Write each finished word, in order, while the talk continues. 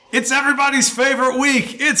It's everybody's favorite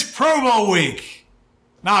week. It's Pro Bowl week.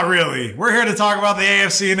 Not really. We're here to talk about the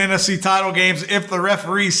AFC and NFC title games if the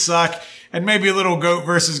referees suck, and maybe a little GOAT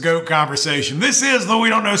versus GOAT conversation. This is the We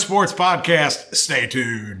Don't Know Sports podcast. Stay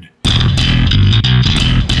tuned.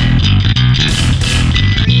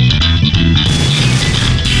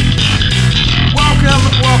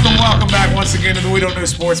 Welcome back once again to the We Don't Know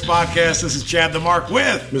Sports podcast. This is Chad the Mark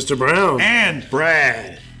with Mr. Brown and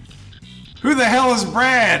Brad. Who the hell is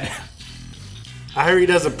Brad? I hear he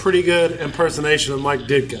does a pretty good impersonation of Mike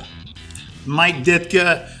Ditka. Mike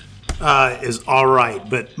Ditka is all right,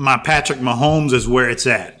 but my Patrick Mahomes is where it's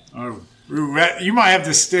at. Oh, you might have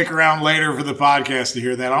to stick around later for the podcast to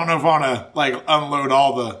hear that. I don't know if I want to unload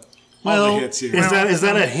all the hits here. Is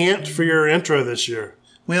that a hint for your intro this year?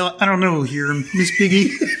 Well, I don't know here, Miss Piggy.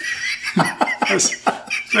 Is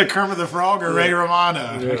that Kermit the Frog or Ray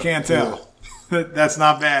Romano? Yeah. I can't tell. That's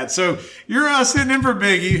not bad. So you're sitting in for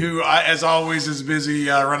Biggie, who, as always, is busy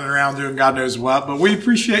running around doing God knows what. But we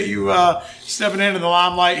appreciate you stepping into the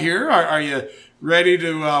limelight here. Are you ready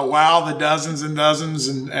to wow the dozens and dozens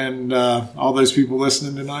and all those people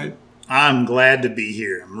listening tonight? I'm glad to be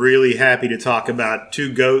here. I'm really happy to talk about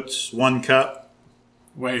two GOATs, one cup.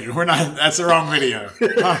 Wait, we're not. That's the wrong video.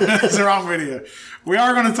 That's the wrong video. We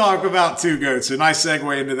are going to talk about two GOATs. A nice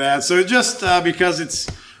segue into that. So just because it's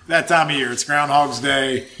that time of year, it's Groundhog's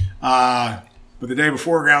Day. But the day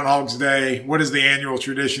before Groundhog's Day, what is the annual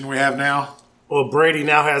tradition we have now? Well, Brady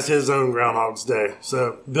now has his own Groundhog's Day.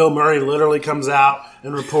 So Bill Murray literally comes out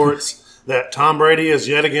and reports that Tom Brady is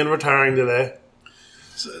yet again retiring today.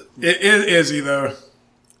 So, is he, though?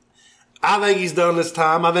 I think he's done this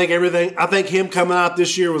time. I think him coming out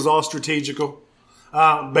this year was all strategical,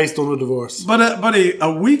 based on the divorce. But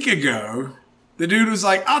a week ago, the dude was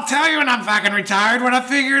like, "I'll tell you when I'm fucking retired, when I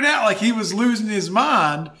figure it out." Like, he was losing his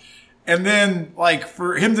mind. And then,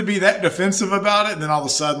 for him to be that defensive about it, and then all of a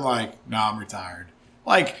sudden, "No, I'm retired."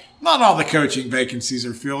 Not all the coaching vacancies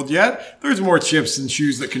are filled yet. There's more chips and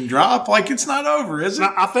shoes that can drop. It's not over, is it?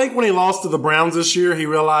 I think when he lost to the Browns this year, he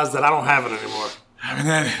realized that I don't have it anymore. I mean,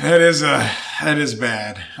 that is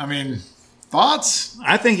bad. I mean, thoughts?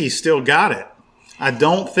 I think he's still got it. I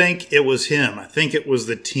don't think it was him. I think it was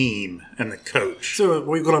the team and the coach. So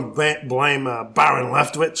we're going to blame Byron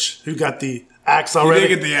Leftwich, who got the axe already? He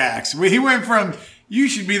did get the axe. He went from, "You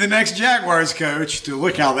should be the next Jaguars coach," to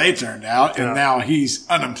look how they turned out, and now he's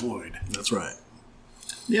unemployed. That's right.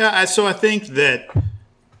 Yeah, so I think that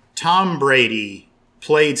Tom Brady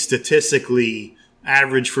played statistically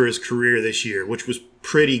average for his career this year, which was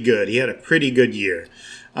pretty good. He had a pretty good year.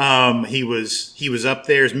 He was up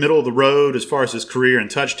there, as middle of the road as far as his career in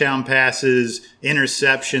touchdown passes,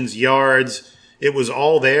 interceptions, yards. It was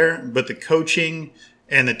all there, but the coaching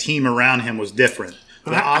and the team around him was different.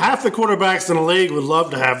 Half the quarterbacks in the league would love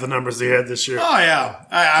to have the numbers he had this year. Oh, yeah.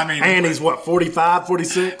 I mean, and he's, 45,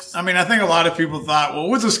 46? I mean, I think a lot of people thought, well,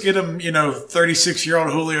 we'll just get him,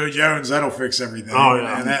 36-year-old Julio Jones. That'll fix everything. Oh,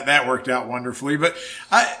 yeah. And that worked out wonderfully. But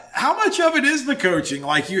how much of it is the coaching?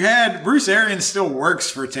 You had Bruce Arians still works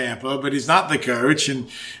for Tampa, but he's not the coach. And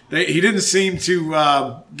he didn't seem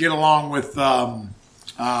to get along with, crap,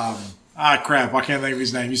 I can't think of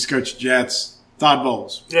his name. He used to coach Jets. Todd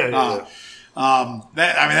Bowles. Yeah.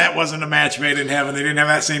 That wasn't a match made in heaven. They didn't have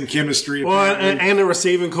that same chemistry. Well, and the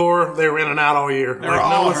receiving core, they were in and out all year.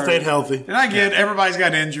 No one stayed healthy. And I get everybody's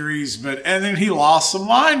got injuries, and then he lost some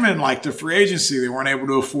linemen to free agency. They weren't able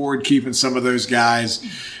to afford keeping some of those guys.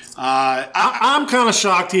 I'm kind of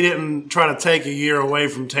shocked he didn't try to take a year away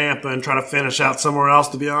from Tampa and try to finish out somewhere else,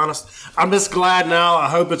 to be honest. I'm just glad now. I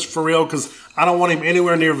hope it's for real because I don't want him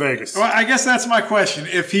anywhere near Vegas. Well, I guess that's my question.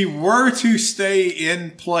 If he were to stay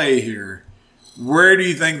in play here, where do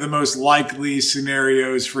you think the most likely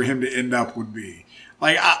scenarios for him to end up would be?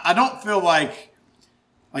 I don't feel like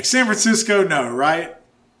San Francisco, no, right?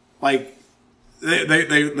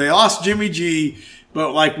 They lost Jimmy G,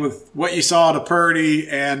 but with what you saw to Purdy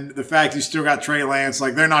and the fact you still got Trey Lance,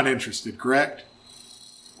 they're not interested, correct?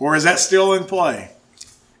 Or is that still in play?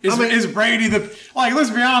 Is Brady let's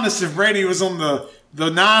be honest, if Brady was on the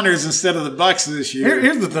Niners instead of the Bucs this year,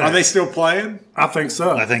 here's the thing. Are they still playing? I think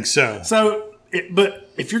so. But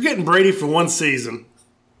if you're getting Brady for one season,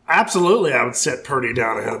 absolutely I would set Purdy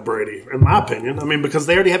down ahead of Brady, in my opinion. I mean, because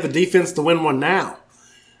they already have the defense to win one now.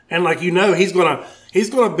 And he's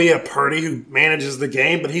gonna be a Purdy who manages the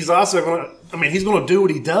game, but he's also he's gonna do what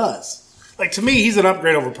he does. To me, he's an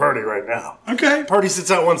upgrade over Purdy right now. Okay. Purdy sits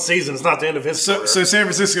out one season. It's not the end of his career. So San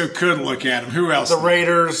Francisco could look at him. Who else? The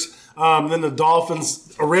Raiders, then the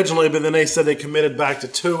Dolphins originally, but then they said they committed back to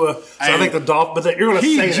Tua. So I think the Dolphins, but you're going to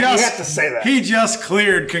say that. You have to say that. He just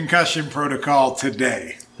cleared concussion protocol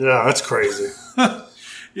today. Yeah, that's crazy.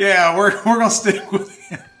 Yeah, we're gonna stick with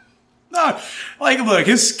him. No, like, look,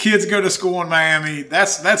 his kids go to school in Miami.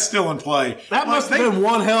 That's still in play. That must have been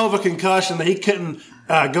one hell of a concussion that he couldn't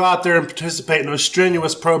go out there and participate in those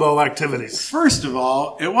strenuous Pro Bowl activities. First of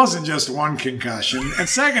all, it wasn't just one concussion. And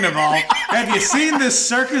second of all, have you seen this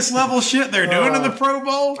circus level shit they're doing in the Pro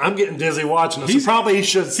Bowl? I'm getting dizzy watching this. Probably he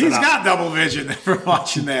should sit He's up. got double vision for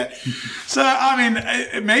watching that. So, I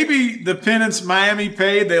mean, maybe the penance Miami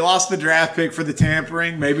paid, they lost the draft pick for the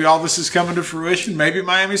tampering. Maybe all this is coming to fruition. Maybe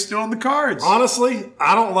Miami's still in the cards. Honestly,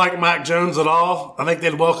 I don't like Mac Jones at all. I think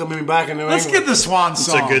they'd welcome him back in New England. Let's get the swan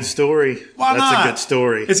song. It's a good story. Why That's not? a good story.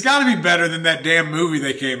 It's got to be better than that damn movie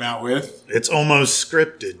they came out with. It's almost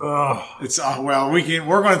scripted. It's well,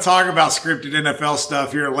 we're going to talk about scripted NFL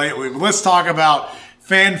stuff here lately, but let's talk about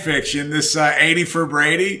fan fiction. This 80 for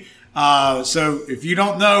Brady. So if you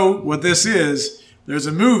don't know what this is, there's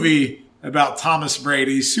a movie about Thomas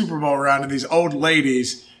Brady's Super Bowl run and these old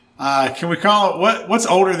ladies. Can we call it what's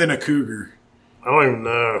older than a cougar? I don't even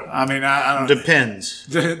know. I mean, I don't. Depends.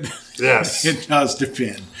 Yes. It does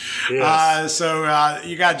depend. Yes. So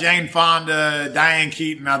you got Jane Fonda, Diane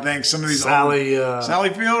Keaton, I think. Some of these Sally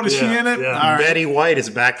Field, is she in it? yeah. All right. Betty White is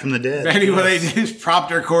back from the dead. Betty, well, they just propped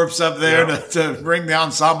her corpse up there Yeah. to bring the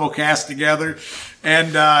ensemble cast together.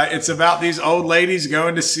 And it's about these old ladies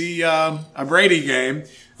going to see a Brady game,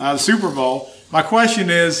 the Super Bowl. My question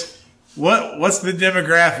is, what's the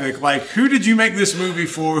demographic? Like, who did you make this movie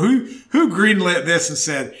for? Who greenlit this and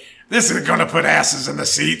said, this is going to put asses in the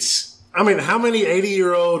seats? I mean, how many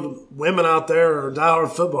 80-year-old women out there are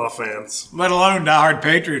diehard football fans? Let alone diehard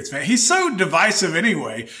Patriots fan. He's so divisive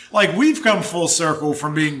anyway. Like, we've come full circle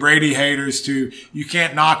from being Brady haters to you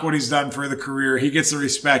can't knock what he's done for the career. He gets the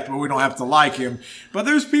respect, but we don't have to like him. But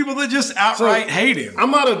there's people that just outright hate him.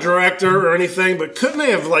 I'm not a director or anything, but couldn't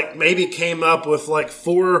they have maybe came up with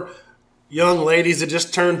 4 young ladies that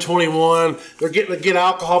just turned 21? They're getting to get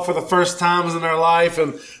alcohol for the first times in their life,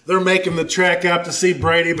 and they're making the trek up to see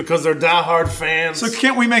Brady because they're diehard fans. So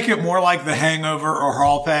can't we make it more like The Hangover or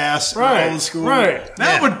Hall Pass or Right, Old School? right.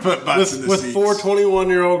 That would put butts in the with seats. 4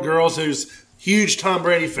 21-year-old girls who's huge Tom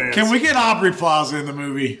Brady fans. Can we get Aubrey Plaza in the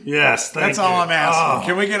movie? Yes, That's all I'm asking.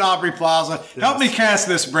 Can we get Aubrey Plaza? Help me cast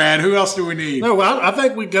this, Brad. Who else do we need? No, I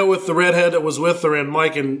think we go with the redhead that was with her, and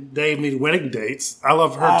Mike and Dave need wedding dates. I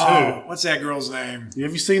love her too. What's that girl's name?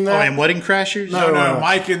 Have you seen Oh, that? and Wedding Crashers? No,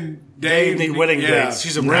 Mike and Dave need wedding dates.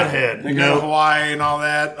 She's a redhead. They go to Hawaii and all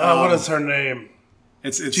that. What is her name?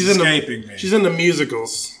 It's She's escaping me. She's in the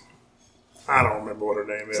musicals. I don't remember what her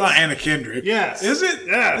name is. It's not Anna Kendrick. Yes. Is it?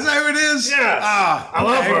 Yes. Is that who it is? Yes. I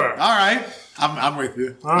love her. All right. I'm with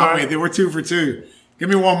you. I'm right. with you. We're 2 for 2. Give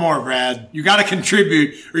me one more, Brad. You got to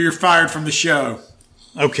contribute or you're fired from the show.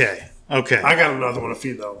 Okay. I got another one if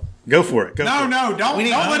you though. Go for it. Go for it. No, don't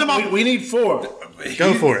let him off. We need 4.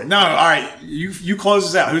 Go for it. No, all right. You close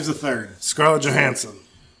us out. Who's the third? Scarlett Johansson.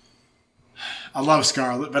 I love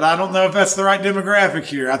Scarlett, but I don't know if that's the right demographic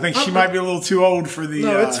here. I think she might be a little too old for the.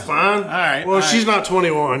 No, it's fine. All right. Well, all she's right. not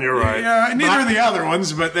 21. You're right. Yeah, neither are the other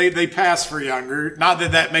ones, but they pass for younger. Not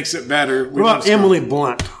that makes it better. We What love about Scarlett. Emily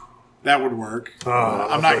Blunt? That would work. I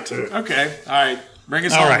I'm love her not. too. Okay. All right. Bring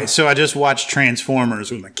us All home. right. So I just watched Transformers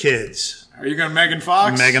with my kids. Are you going to Megan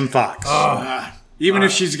Fox? Megan Fox. Even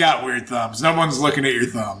if she's got weird thumbs, no one's looking at your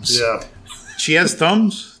thumbs. Yeah, She has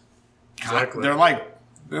thumbs? exactly.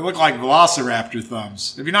 They look like Velociraptor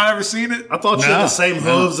thumbs. Have you not ever seen it? I thought she had No. the same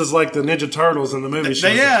hooves as the Ninja Turtles in the movie.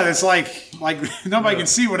 Yeah, it's like nobody can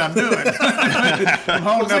see what I'm doing. I'm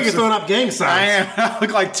holding Looks like you're throwing up gang I signs. am. I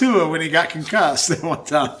look like Tua when he got concussed at one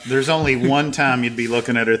time. There's only one time you'd be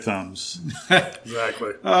looking at her thumbs.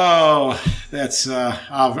 Exactly. Oh, that's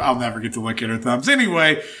I'll never get to look at her thumbs.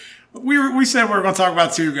 Anyway, we said we were going to talk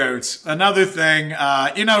about 2 goats. Another thing,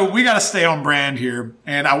 we got to stay on brand here.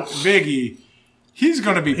 And Biggie, he's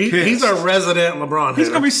going to be pissed. He's our resident LeBron. He's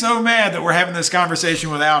going to be so mad that we're having this conversation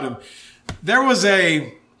without him. There was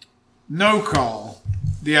a no call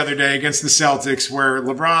the other day against the Celtics where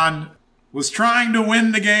LeBron was trying to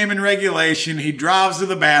win the game in regulation. He drives to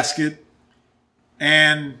the basket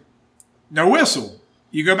and no whistle.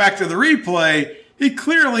 You go back to the replay, he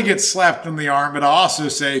clearly gets slapped on the arm, but I'll also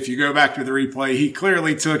say if you go back to the replay, he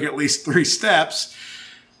clearly took at least 3 steps.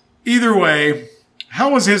 Either way,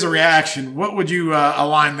 how was his reaction? What would you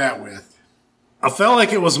align that with? I felt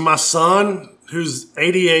like it was my son who's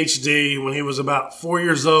ADHD when he was about 4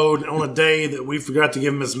 years old on a day that we forgot to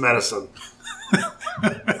give him his medicine.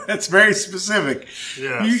 That's very specific.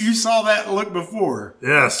 Yes. You saw that look before.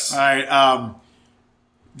 Yes. All right.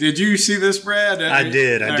 Did you see this, Brad? I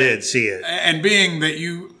did see it. And being that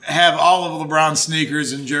you have all of LeBron's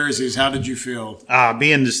sneakers and jerseys, how did you feel?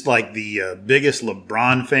 Being just like the biggest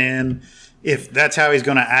LeBron fan, if that's how he's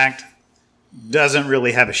going to act, doesn't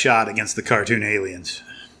really have a shot against the cartoon aliens.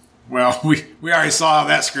 Well, we already saw how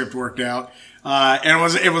that script worked out, and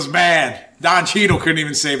it was bad. Don Cheadle couldn't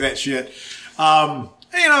even save that shit.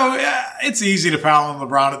 It's easy to pile on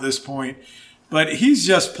LeBron at this point, but he's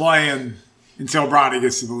just playing until Bronny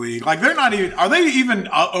gets to the league. Like, they're not even – are they even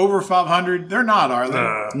over 500? They're not, are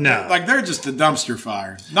they? No. Like, they're just a dumpster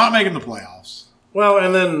fire. Not making the playoffs. Well,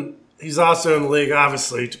 and then he's also in the league,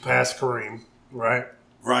 obviously, to pass Kareem, right?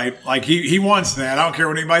 Right. Like, he wants that. I don't care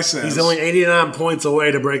what anybody says. He's only 89 points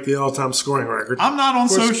away to break the all-time scoring record. I'm not on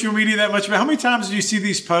social media that much, but how many times do you see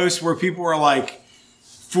these posts where people are like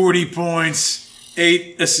 40 points,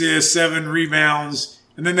 8 assists, 7 rebounds,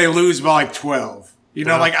 and then they lose by like 12? You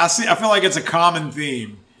know, I feel like it's a common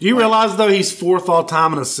theme. Do you realize, though, he's 4th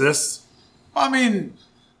all-time in assists? I mean,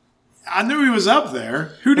 I knew he was up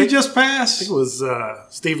there. Who did he just pass? I think it was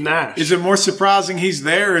Steve Nash. Is it more surprising he's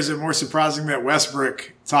there, or is it more surprising that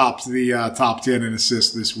Westbrook topped the top 10 in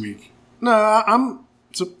assists this week? No,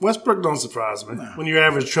 Westbrook don't surprise me when you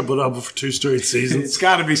average triple-double for 2 straight seasons. It's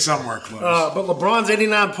got to be somewhere close. But LeBron's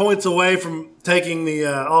 89 points away from taking the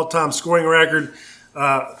all-time scoring record.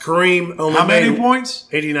 Kareem only How many points?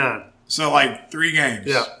 89. So, like, 3 games.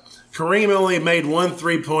 Yeah. Kareem only made 1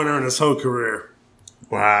 3-pointer in his whole career.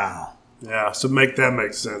 Wow. Yeah, so make that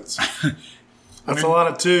make sense. That's a lot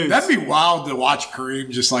of twos. That'd be wild to watch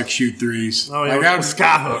Kareem just, like, shoot threes. Oh, yeah, like, that was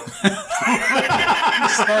skyhook.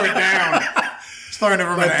 Just throw it down. Just throwing it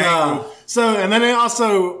from an angle. And then they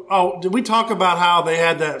also, did we talk about how they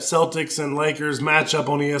had that Celtics and Lakers matchup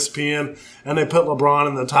on ESPN, and they put LeBron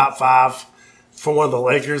in the top 5 for one of the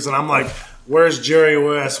Lakers, and I'm like, where's Jerry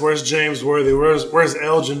West? Where's James Worthy? Where's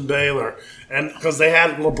Elgin Baylor? And because they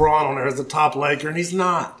had LeBron on there as the top Laker, and he's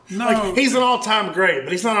not. No. Like, he's an all-time great,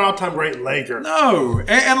 but he's not an all-time great Laker. No.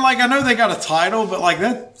 And like, I know they got a title, but like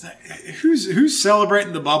that, who's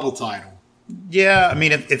celebrating the bubble title? Yeah, I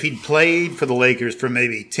mean, if he'd played for the Lakers for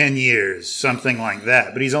maybe 10 years, something like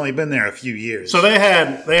that, but he's only been there a few years. So they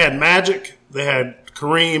had Magic, they had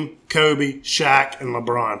Kareem, Kobe, Shaq, and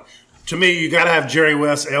LeBron. To me, you got to have Jerry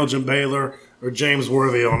West, Elgin Baylor, or James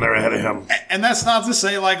Worthy on there ahead of him. And that's not to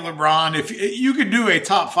say like LeBron. If you could do a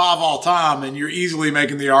top 5 all time, and you're easily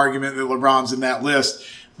making the argument that LeBron's in that list,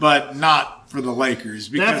 but not for the Lakers.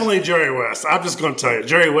 Definitely Jerry West. I'm just going to tell you,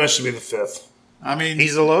 Jerry West should be the 5th. I mean,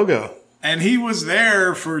 he's the logo, and he was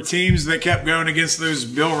there for teams that kept going against those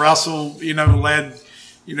Bill Russell, led,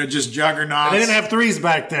 just juggernauts. And they didn't have threes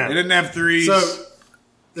back then. They didn't have threes. So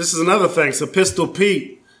this is another thing. So Pistol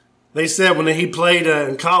Pete. They said when he played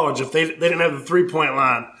in college, if they didn't have the 3-point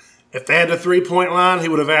line, if they had the 3-point line, he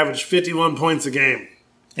would have averaged 51 points a game.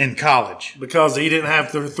 In college. Because he didn't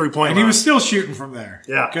have the 3-point line. And he was still shooting from there.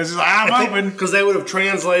 Yeah. Because I'm open. Because they would have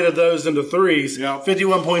translated those into threes. Yep.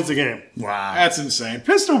 51 points a game. Wow. That's insane.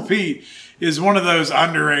 Pistol Pete is one of those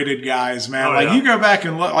underrated guys, man. Oh, yeah. You go back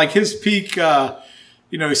and look, like his peak, I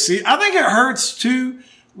think it hurts too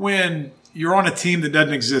when you're on a team that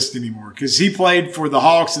doesn't exist anymore, because he played for the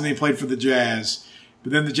Hawks and then he played for the Jazz.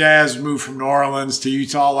 But then the Jazz moved from New Orleans to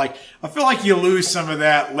Utah. Like, I feel like you lose some of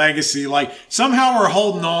that legacy. Like, somehow we're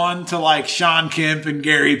holding on to like Sean Kemp and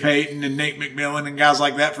Gary Payton and Nate McMillan and guys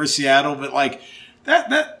like that for Seattle. But like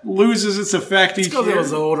that loses its effect each year. Because it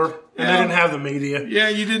was older and they didn't have the media. Yeah,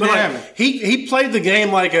 you didn't have it. He played the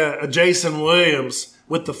game like a Jason Williams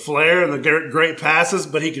with the flair and the great passes,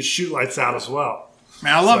 but he could shoot lights out as well.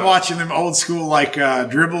 Man, I love watching them old school like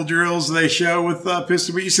dribble drills they show with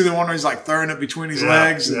Pistol. But you see the one where he's like throwing it between his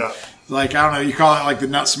legs. And, like, I don't know, you call it like the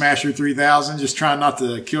Nut Smasher 3000, just trying not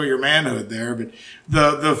to kill your manhood there. But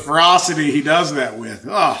the ferocity he does that with.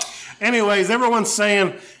 Oh. Anyways, everyone's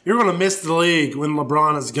saying you're going to miss the league when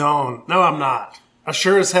LeBron is gone. No, I'm not. I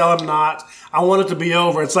sure as hell am not. I want it to be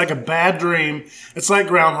over. It's like a bad dream. It's like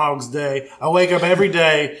Groundhog's Day. I wake up every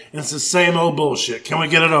day and it's the same old bullshit. Can we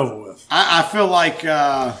get it over with? I feel like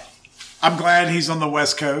I'm glad he's on the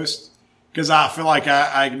West Coast, because I feel like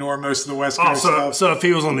I ignore most of the West Coast stuff. So if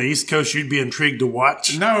he was on the East Coast, you'd be intrigued to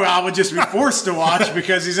watch? No, I would just be forced to watch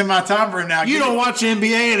because he's in my time frame now. You don't watch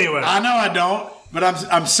NBA anyway. I know I don't, but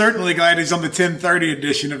I'm certainly glad he's on the 10:30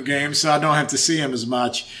 edition of games, so I don't have to see him as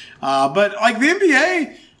much. But like the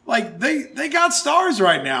NBA, like they got stars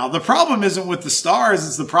right now. The problem isn't with the stars;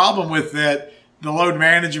 it's the problem with that the load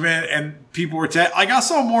management and people were like I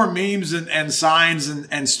saw more memes and signs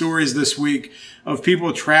and stories this week of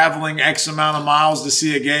people traveling X amount of miles to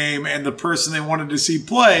see a game, and the person they wanted to see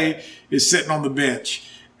play is sitting on the bench.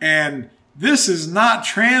 And this is not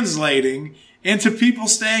translating into people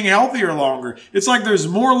staying healthier longer. It's like there's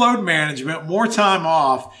more load management, more time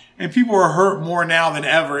off, and people are hurt more now than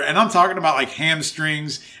ever. And I'm talking about like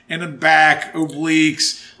hamstrings and the back,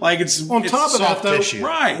 obliques. Like it's on top of that, though, tissue.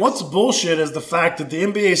 Right. What's bullshit is the fact that the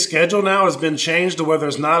NBA schedule now has been changed to where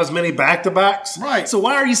there's not as many back-to-backs. Right. So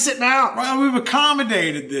why are you sitting out? Well, we've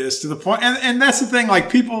accommodated this to the point, and that's the thing.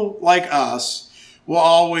 Like people like us will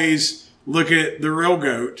always look at the real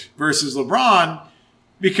GOAT versus LeBron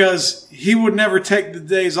because he would never take the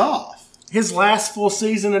days off. His last full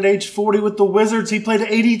season at age 40 with the Wizards, he played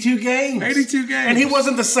 82 games. 82 games. And he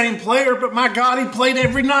wasn't the same player, but my God, he played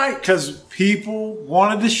every night. Because people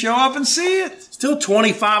wanted to show up and see it. Still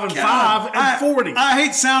 25 and 5 and 40. I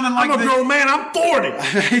hate sounding like I'm a grown man. I'm 40.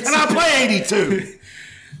 And I play 82.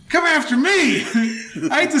 Come after me.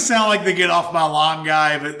 I hate to sound like the get off my lawn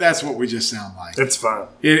guy, but that's what we just sound like. It's fine.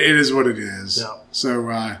 It is what it is. Yeah.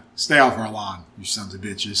 So stay off our lawn, you sons of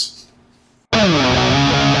bitches.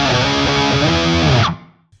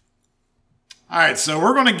 All right, so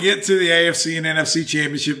we're going to get to the AFC and NFC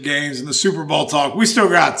championship games and the Super Bowl talk. We still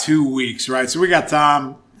got 2 weeks, right? So we got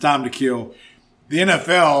time to kill. The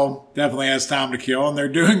NFL definitely has time to kill, and they're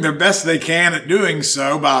doing their best they can at doing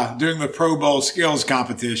so by doing the Pro Bowl skills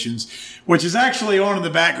competitions, which is actually on in the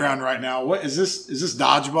background right now. What is this? Is this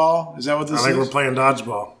dodgeball? Is that what this is? I think we're playing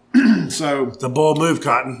dodgeball. So the bold move,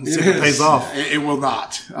 Cotton. See if it pays off. It will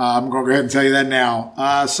not. I'm going to go ahead and tell you that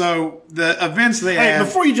now. So the events they have.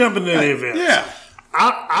 Before you jump into the events. Yeah.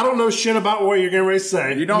 I don't know shit about what you're getting ready to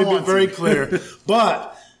say. You don't Let me want be very to. clear.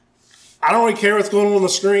 But I don't really care what's going on the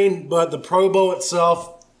screen, but the Pro Bowl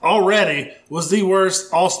itself already was the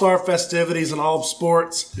worst all-star festivities in all of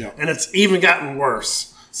sports. Yeah. And it's even gotten worse.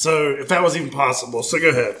 So if that was even possible. So go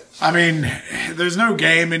ahead. I mean, there's no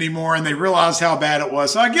game anymore, and they realized how bad it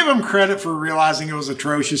was. So I give them credit for realizing it was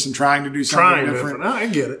atrocious and trying to do something different. No, I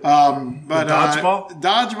get it. But dodgeball?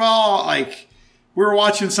 Dodgeball, like we were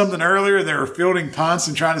watching something earlier. They were fielding punts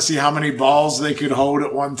and trying to see how many balls they could hold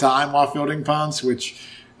at one time while fielding punts, which,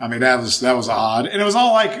 I mean, that was odd. And it was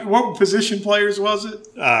all like, what position players was it?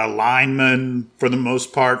 Linemen, for the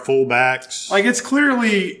most part, fullbacks. Like, it's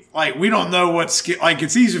clearly, like, we don't know what skill. Like,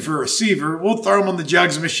 it's easy for a receiver. We'll throw them on the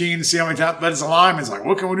jugs machine and see how many times. But as a lineman, it's like,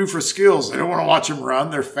 what can we do for skills? They don't want to watch them run.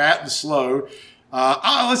 They're fat and slow.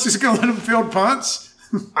 Let's just go let them field punts.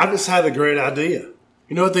 I just had a great idea.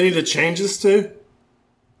 You know what they need to change this to?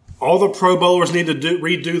 All the Pro Bowlers need to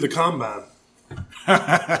redo the combine.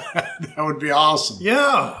 That would be awesome.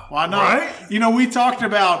 Yeah. Why not? Right? You know, we talked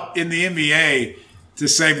about in the NBA to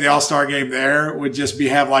save the All-Star game there would just be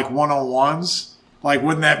have like one-on-ones. Like,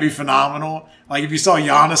 wouldn't that be phenomenal? Like, if you saw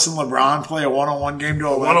Giannis and LeBron play a one-on-one game to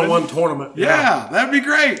 11. One-on-one tournament. Yeah, that'd be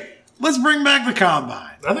great. Let's bring back the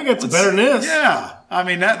combine. I think that's better than this. Yeah. I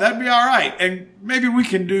mean, that'd be all right. And maybe we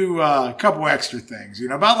can do a couple extra things. You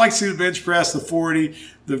know, but I'd like to see the bench press, the 40,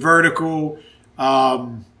 the vertical.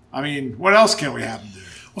 I mean, what else can we have them do?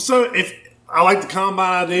 Well, so if I like the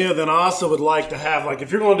combine idea, then I also would like to have, like,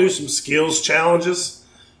 if you're going to do some skills challenges,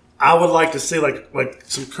 I would like to see, like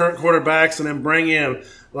some current quarterbacks and then bring in,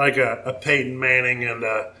 like, a Peyton Manning and,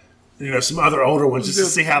 some other older ones just to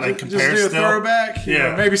see how they compare Just do a still. throwback. You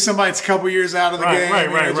know, maybe somebody's a couple years out of the game.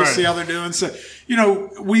 Right. Just see how they're doing. So,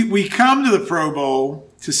 we come to the Pro Bowl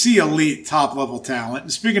to see elite top-level talent.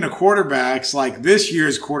 And speaking of quarterbacks, like this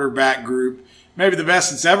year's quarterback group, maybe the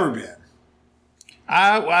best it's ever been.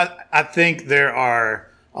 I think there are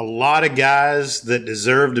a lot of guys that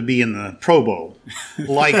deserve to be in the Pro Bowl,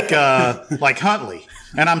 like Huntley.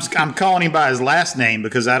 And I'm calling him by his last name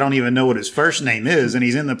because I don't even know what his first name is, and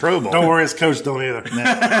he's in the Pro Bowl. Don't worry, his coach don't either.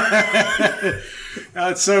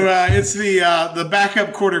 It's the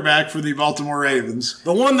backup quarterback for the Baltimore Ravens.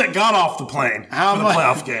 The one that got off the plane for the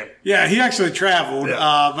playoff game. Yeah, he actually traveled.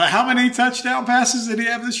 Yeah. But how many touchdown passes did he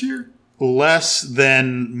have this year? Less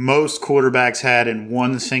than most quarterbacks had in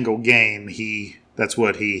one single game. 2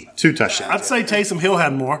 touchdowns. I'd say Taysom Hill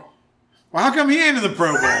had more. Well, how come he ain't in the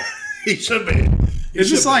Pro Bowl? He should be. It's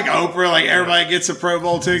just like Oprah, like everybody gets a Pro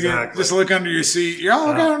Bowl ticket. Exactly. Just look under your seat. You're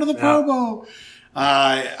all going to the Pro Bowl.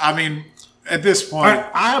 I mean, at this point,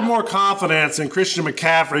 I have more confidence in Christian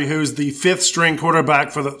McCaffrey, who's the 5th string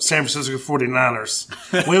quarterback for the San Francisco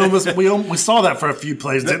 49ers. We saw that for a few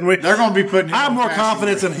plays, didn't we? they're going to be putting. I have more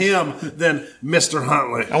confidence in him than Mr.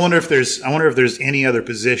 Huntley. I wonder if there's any other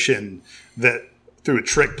position that through a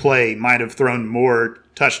trick play might have thrown more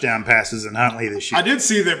touchdown passes than Huntley this year. I did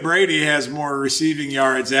see that Brady has more receiving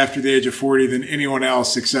yards after the age of 40 than anyone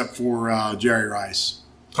else except for Jerry Rice.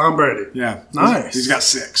 Tom Brady. Yeah. Nice. He's got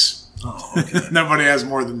 6. Oh, okay. Nobody has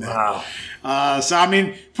more than that. Wow. So, I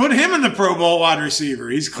mean, put him in the Pro Bowl wide receiver.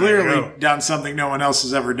 He's clearly done something no one else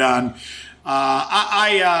has ever done.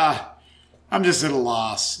 I'm just at a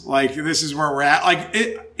loss. Like, this is where we're at.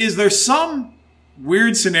 Like, is there some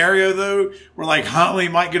weird scenario, though, where, like, Huntley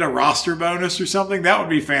might get a roster bonus or something? That would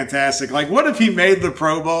be fantastic. Like, what if he made the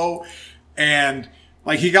Pro Bowl and,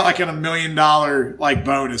 like, he got, like, a $1 million, like,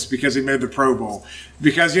 bonus because he made the Pro Bowl?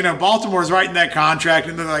 Because, you know, Baltimore's writing that contract,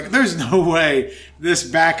 and they're like, there's no way this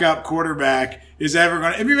backup quarterback is ever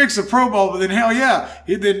going to, if he makes the Pro Bowl, but then hell yeah,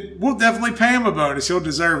 then we'll definitely pay him a bonus. He'll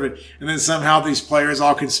deserve it. And then somehow these players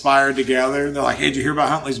all conspired together. And they're like, hey, did you hear about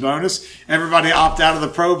Huntley's bonus? Everybody opt out of the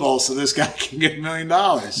Pro Bowl so this guy can get $1 million.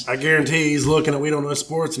 I guarantee he's looking at We Don't Know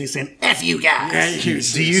Sports and he's saying, F you guys. Yeah,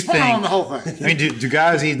 do you think, on the whole thing? I mean, do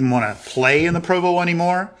guys even want to play in the Pro Bowl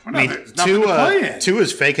anymore? Well, I no, mean, there's nothing to play in.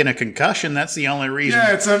 Tua's faking a concussion. That's the only reason.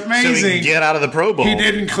 Yeah, it's amazing. So he can get out of the Pro Bowl. He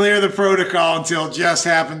didn't clear the protocol until just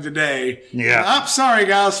happened today. Yeah. I'm sorry,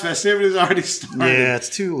 guys. Festivities already started. Yeah, it's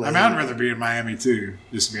too late. I mean, I'd rather be in Miami, too,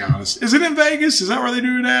 just to be honest. Is it in Vegas? Is that where they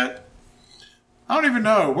do it at? I don't even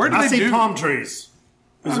know. Where do I they do see palm trees.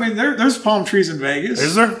 I mean, there's palm trees in Vegas.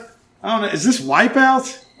 Is there? I don't know. Is this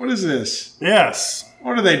Wipeout? What is this? Yes.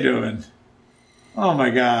 What are they doing? Oh, my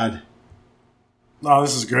God. Oh,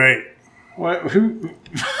 this is great. What? Who?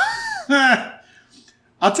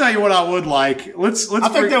 I'll tell you what I would like. Let's. I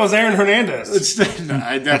think that was Aaron Hernandez. No,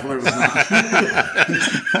 I definitely was not.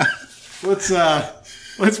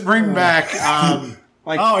 Let's bring back. He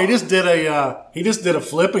just did a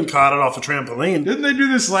flip and caught it off a trampoline. Didn't they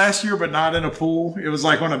do this last year, but not in a pool? It was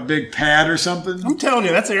like on a big pad or something. I'm telling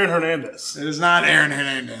you, that's Aaron Hernandez. It is not Aaron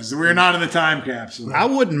Hernandez. We're not in the time capsule. I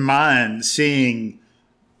wouldn't mind seeing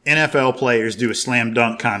NFL players do a slam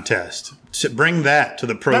dunk contest. To bring that to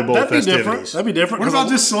the Pro Bowl festivities. That'd be different. What about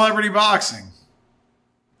just celebrity boxing?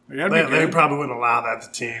 They probably wouldn't allow that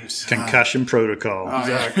to teams. Concussion protocol. Oh,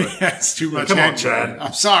 exactly. That's too much. Come on, Chad.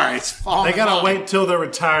 I'm sorry. It's falling. They gotta wait till they're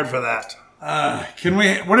retired for that. Can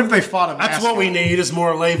we? What if they fought a mascot? That's what we need is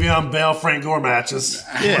more Le'Veon Bell, Frank Gore matches.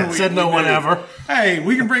 Yeah. Said no one ever. Hey,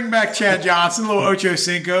 we can bring back Chad Johnson, little Ocho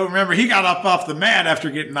Cinco. Remember, he got up off the mat after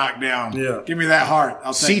getting knocked down. Yeah. Give me that heart.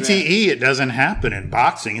 I'll take CTE, that. it doesn't happen in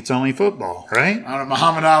boxing. It's only football, right? I don't know.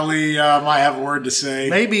 Muhammad Ali might have a word to say.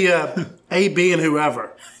 Maybe AB and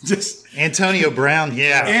whoever. Just Antonio Brown,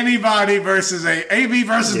 yeah. anybody versus AB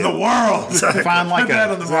versus the world. Find like Put that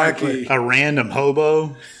on the marquee. a random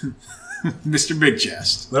hobo. Mr. Big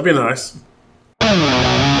Chest. That'd be nice.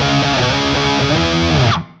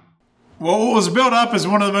 Well, what was built up as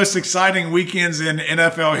one of the most exciting weekends in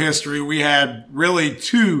NFL history. We had really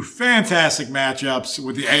two fantastic matchups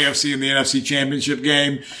with the AFC and the NFC Championship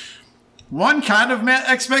game. One kind of met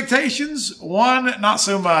expectations, one not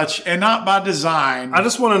so much, and not by design. I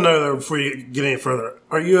just want to know, though, before you get any further,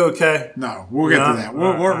 are you okay? No, we'll get to that.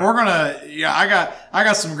 We're gonna. Yeah, I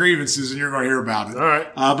got some grievances, and you're gonna hear about it. All right.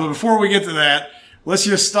 But before we get to that, let's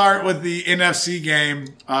just start with the NFC game.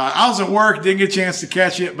 I was at work, didn't get a chance to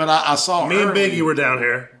catch it, but I saw Me and early. Biggie were down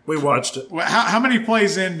here. We watched it. Well, how many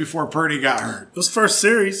plays in before Purdy got hurt? It was first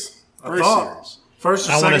series. First series. First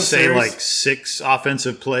or I second want to say series. like 6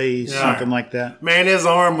 offensive plays, something like that. Man, his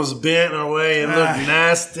arm was bent away and looked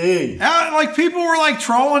nasty. Like people were like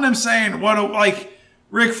trolling him, saying like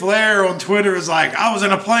Ric Flair on Twitter is like, I was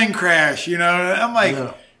in a plane crash, you know. I'm like,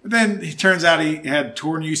 then it turns out he had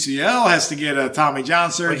torn UCL, has to get a Tommy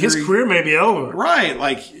John surgery. Like his career may be over. Right,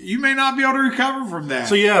 like you may not be able to recover from that.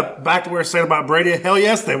 So yeah, back to where we're saying about Brady. Hell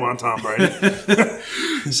yes, they want Tom Brady.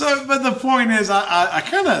 So, but the point is, I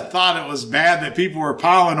kind of thought it was bad that people were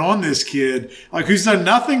piling on this kid, like who's done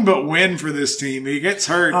nothing but win for this team. He gets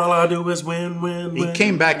hurt. All I do is win. He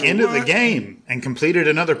came back into the game and completed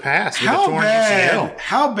another pass with a torn UCL.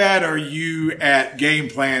 How bad are you at game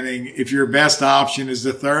planning if your best option is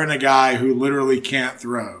to throw in a guy who literally can't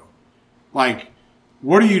throw? Like,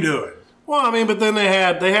 what are you doing? Well, I mean, but then they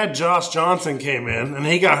had Josh Johnson came in and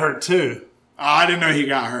he got hurt too. Oh, I didn't know he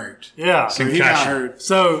got hurt. Yeah, So he got hurt.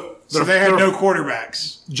 So they had no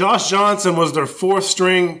quarterbacks. Josh Johnson was their fourth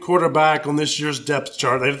string quarterback on this year's depth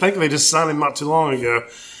chart. I think they just signed him not too long ago.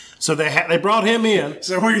 So they brought him in.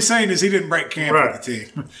 So what you're saying is he didn't break camp with the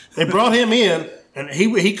team. They brought him in, and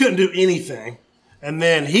he couldn't do anything. And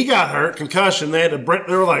then he got hurt, concussion. They had to break.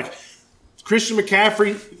 They were like, Christian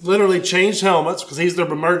McCaffrey literally changed helmets because he's their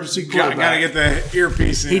emergency quarterback. Got to get the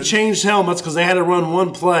earpiece in. He changed helmets because they had to run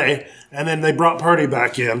one play, and then they brought Purdy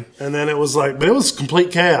back in. And then it was like, but it was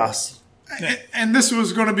complete chaos. And this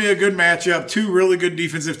was going to be a good matchup. Two really good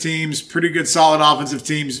defensive teams, pretty good solid offensive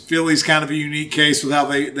teams. Philly's kind of a unique case with how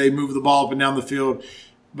they move the ball up and down the field.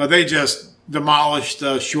 But they just demolished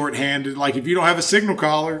shorthanded. Like, if you don't have a signal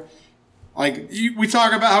caller, We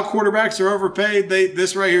talk about how quarterbacks are overpaid.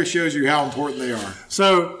 This right here shows you how important they are.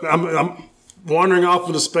 So I'm wandering off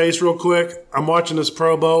into space real quick. I'm watching this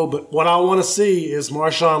Pro Bowl, but what I want to see is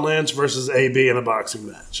Marshawn Lynch versus AB in a boxing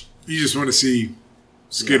match. You just want to see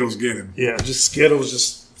Skittles get him. Yeah, just Skittles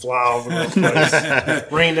just fly over the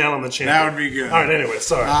place. Rain down on the champion. That would be good. All right, anyway,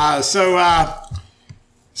 sorry.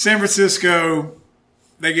 San Francisco,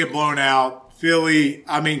 they get blown out. Philly,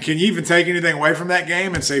 I mean, can you even take anything away from that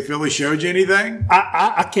game and say Philly showed you anything?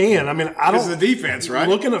 I can. I mean, I don't. Because of the defense, right?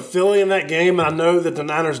 Looking at Philly in that game, I know that the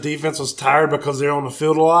Niners defense was tired because they're on the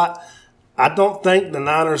field a lot. I don't think the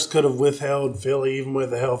Niners could have withheld Philly even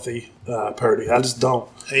with a healthy Purdy. I just don't.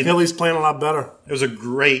 Philly's playing a lot better. It was a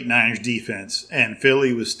great Niners defense, and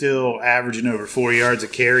Philly was still averaging over 4 yards a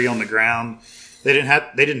carry on the ground. They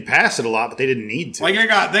didn't pass it a lot, but they didn't need to. Like they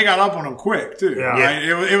got up on them quick too. Yeah.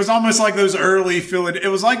 Right? It was almost like those early Philly. It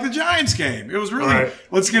was like the Giants game. It was really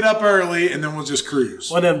let's get up early and then we'll just cruise.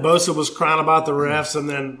 Well, then Bosa was crying about the refs, and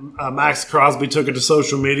then Max Crosby took it to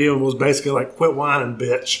social media and was basically like, "Quit whining,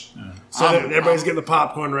 bitch." Yeah. So everybody's getting the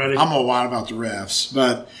popcorn ready. I'm gonna whine about the refs,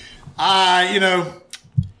 but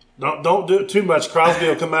don't do it too much. Crosby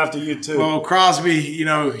will come after you too. Well, Crosby, he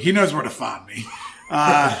knows where to find me.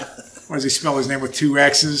 What does he spell his name with 2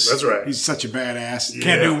 X's? That's right. He's such a badass. Yeah.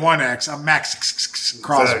 Can't do 1 X. I'm Max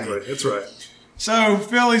Crosby. Exactly. That's right. So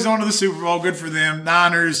Philly's on to the Super Bowl. Good for them.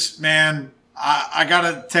 Niners, man, I got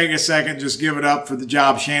to take a second, just give it up for the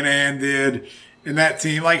job Shanahan did in that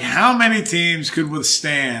team. Like, how many teams could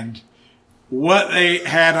withstand what they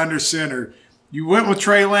had under center? You went with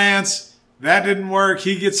Trey Lance. That didn't work.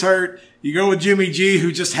 He gets hurt. You go with Jimmy G,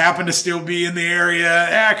 who just happened to still be in the area.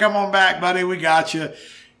 Yeah, come on back, buddy. We got you.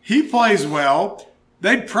 He plays well.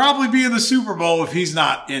 They'd probably be in the Super Bowl if he's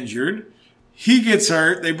not injured. He gets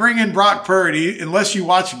hurt. They bring in Brock Purdy. Unless you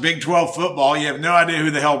watch Big 12 football, you have no idea who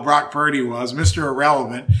the hell Brock Purdy was, Mr.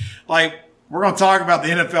 Irrelevant. Like, we're going to talk about the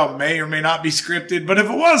NFL may or may not be scripted, but if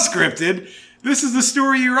it was scripted, this is the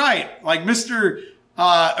story you write. Like, Mr.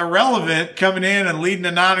 Irrelevant coming in and leading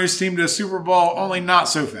the Niners team to a Super Bowl, only not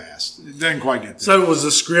so fast. It doesn't quite get there. So was the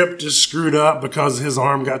script just screwed up because his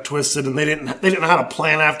arm got twisted and they didn't know how to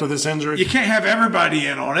plan after this injury? You can't have everybody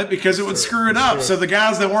in on it because it would screw it up. Sure. So the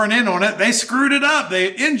guys that weren't in on it, they screwed it up.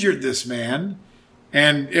 They injured this man,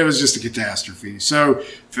 and it was just a catastrophe. So,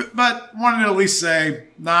 but wanted to at least say,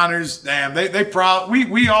 Niners, damn,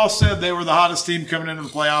 we all said they were the hottest team coming into the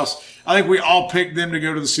playoffs. I think we all picked them to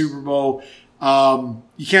go to the Super Bowl.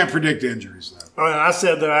 You can't predict injuries, though. I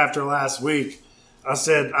said that after last week. I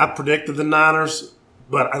said I predicted the Niners,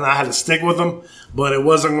 and I had to stick with them, but it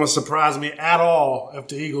wasn't going to surprise me at all if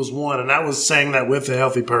the Eagles won, and I was saying that with a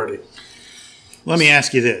healthy Purdy. Let me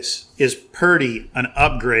ask you this. Is Purdy an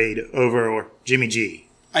upgrade over Jimmy G?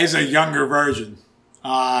 He's a younger version.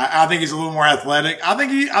 I think he's a little more athletic. I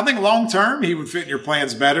think long term he would fit in your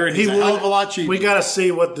plans better, and he's a hell of a lot cheaper. We got to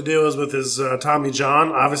see what the deal is with his Tommy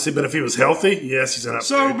John, obviously. But if he was healthy, yes, he's an upgrade.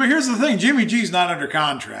 So, but here's the thing: Jimmy G's not under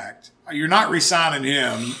contract. You're not re-signing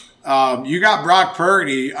him. You got Brock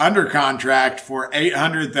Purdy under contract for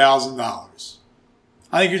 $800,000.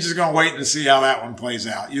 I think you're just going to wait and see how that one plays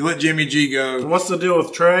out. You let Jimmy G go. What's the deal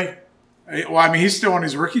with Trey? Well, I mean, he's still on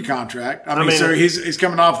his rookie contract. I mean, so he's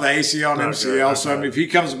coming off the ACL and MCL. So, I mean, if he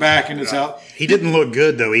comes back and it's out. He didn't look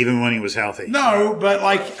good, though, even when he was healthy. No, but,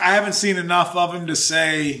 I haven't seen enough of him to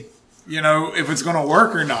say, if it's going to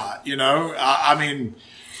work or not. I mean,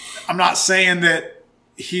 I'm not saying that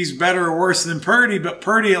he's better or worse than Purdy, but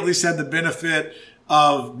Purdy at least had the benefit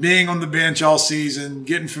of being on the bench all season,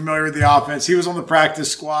 getting familiar with the offense. He was on the practice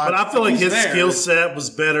squad. But I feel like his skill set was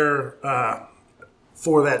better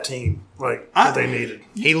for that team, what they needed.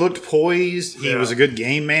 He looked poised. He was a good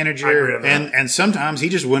game manager. And sometimes he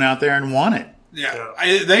just went out there and won it. Yeah.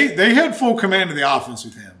 They had full command of the offense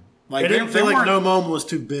with him. They didn't feel like no moment was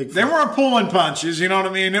too big for them. They weren't pulling punches, you know what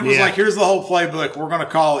I mean? It was like, here's the whole playbook. We're going to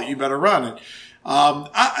call it. You better run it.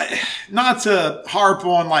 Not to harp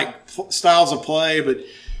on styles of play, but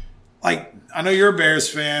I know you're a Bears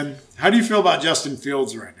fan. How do you feel about Justin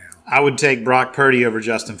Fields right now? I would take Brock Purdy over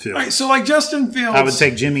Justin Fields. Right, so Justin Fields. I would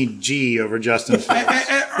take Jimmy G over Justin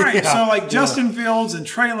Fields. Justin Fields and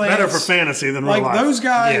Trey Lance. Better for fantasy than real life. Those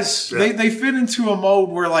guys, they fit into a mold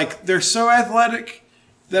where they're so athletic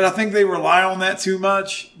that I think they rely on that too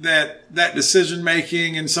much. That decision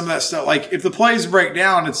making and some of that stuff. If the plays break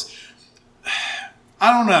down, it's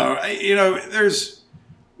I don't know. There's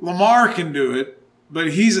Lamar can do it.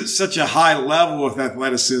 But he's at such a high level with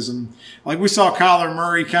athleticism. We saw Kyler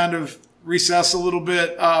Murray kind of recess a little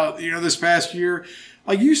bit, this past year.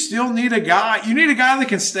 You still need a guy. You need a guy that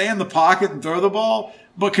can stay in the pocket and throw the ball.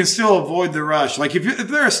 but can still avoid the rush. Like if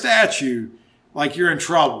they're a statue, like you're in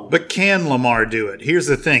trouble. But can Lamar do it? Here's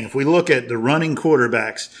the thing. If we look at the running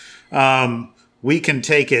quarterbacks, we can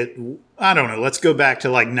take it, I don't know, let's go back to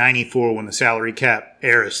like 94 when the salary cap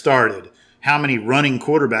era started. How many running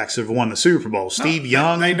quarterbacks have won the Super Bowl? Steve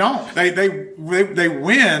Young? They don't. They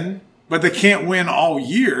win, but they can't win all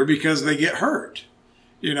year because they get hurt.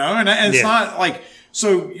 You know, and it's not like –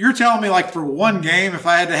 so you're telling me like for one game, if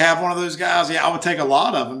I had to have one of those guys, yeah, I would take a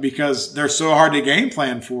lot of them because they're so hard to game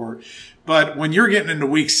plan for. But when you're getting into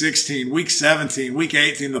week 16, week 17, week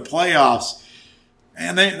 18, the playoffs,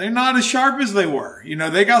 and they're not as sharp as they were. You know,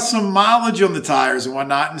 they got some mileage on the tires and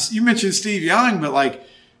whatnot. And you mentioned Steve Young, but like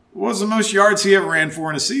 – what was the most yards he ever ran for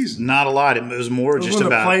in a season? Not a lot. It was more just about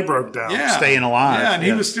the play broke down. Staying alive. Yeah, and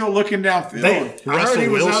he was still looking downfield. I heard he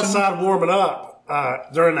was outside warming up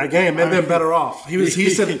during that game. They've been better off. He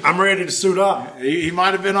said, I'm ready to suit up. He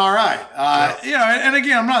might have been all right. You know, and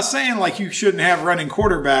again, I'm not saying like you shouldn't have running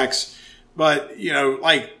quarterbacks, but, you know,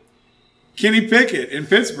 like Kenny Pickett in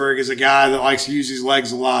Pittsburgh is a guy that likes to use his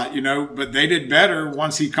legs a lot, you know, but they did better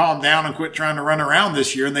once he calmed down and quit trying to run around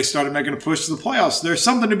this year and they started making a push to the playoffs. There's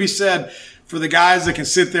something to be said for the guys that can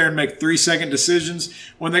sit there and make 3-second decisions.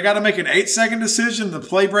 When they got to make an 8-second decision, the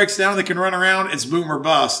play breaks down, they can run around, it's boom or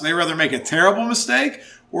bust. They rather make a terrible mistake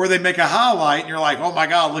or they make a highlight and you're like, oh my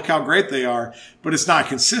God, look how great they are. But it's not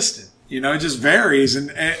consistent. You know, it just varies and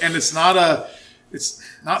it's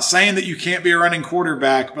not saying that you can't be a running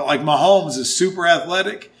quarterback, but like Mahomes is super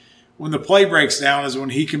athletic. When the play breaks down is when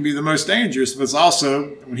he can be the most dangerous, but it's also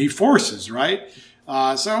when he forces, right?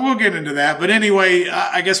 So we'll get into that. But anyway,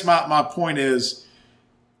 I guess my point is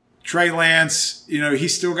Trey Lance, you know,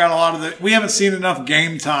 he's still got a lot of we haven't seen enough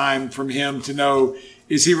game time from him to know,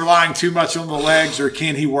 is he relying too much on the legs or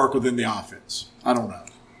can he work within the offense? I don't know.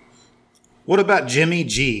 What about Jimmy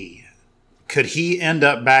G? Could he end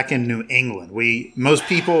up back in New England? Most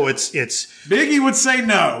people, it's Biggie would say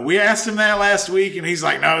no. We asked him that last week, and he's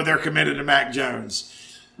like, no, they're committed to Mac Jones.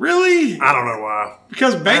 Really? I don't know why.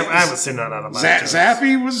 Because I haven't seen that out of Mac Jones.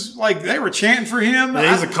 Zappy was like, they were chanting for him.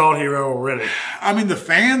 Yeah, he's a cult hero already. I mean, the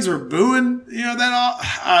fans are booing, you know, that all.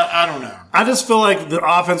 I don't know. I just feel like the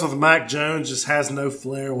offense with Mac Jones just has no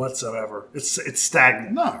flair whatsoever. It's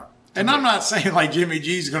stagnant. No. And I'm not saying like Jimmy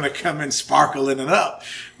G's going to come in sparkling it up,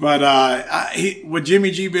 but would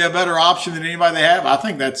Jimmy G be a better option than anybody they have? I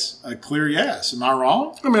think that's a clear yes. Am I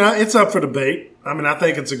wrong? I mean, it's up for debate. I mean, I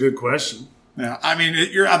think it's a good question. Yeah, I mean,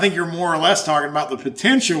 I think you're more or less talking about the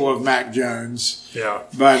potential of Mac Jones. Yeah,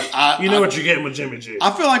 but you know what you're getting with Jimmy G.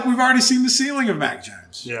 I feel like we've already seen the ceiling of Mac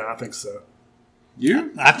Jones. Yeah, I think so.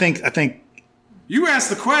 You? I think. You asked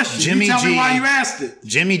the question. Jimmy you tell G, me why you asked it.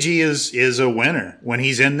 Jimmy G is a winner. When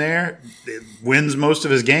he's in there, it wins most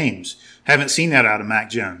of his games. Haven't seen that out of Mac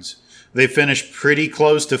Jones. They finished pretty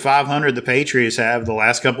close to 500, the Patriots have, the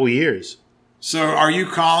last couple of years. So are you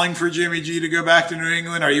calling for Jimmy G to go back to New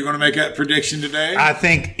England? Are you going to make that prediction today? I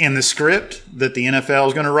think in the script that the NFL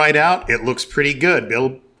is going to write out, it looks pretty good.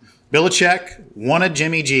 Bill Belichick wanted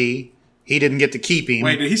Jimmy G. He didn't get to keep him.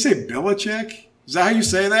 Wait, did he say Belichick? Is that how you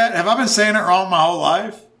say that? Have I been saying it wrong my whole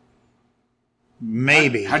life?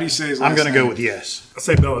 Maybe. How do you say his last I'm going to name? go with yes. I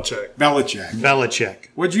say Belichick. Belichick.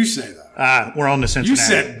 What'd you say, though? We're on to Cincinnati. You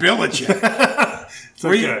said Belichick. It's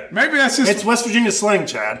okay. Maybe that's just... It's West Virginia slang,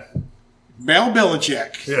 Chad. Bell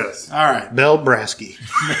Belichick. Yes. All right. Bell Brasky.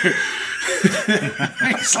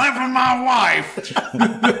 Ain't slapping my wife.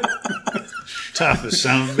 Toughest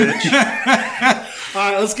son of a bitch. All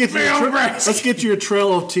right, let's get to your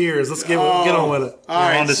trail of tears. Let's get on with it. All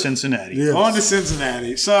right, on to Cincinnati. Yes. On to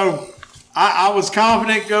Cincinnati. So I was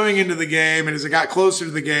confident going into the game, and as I got closer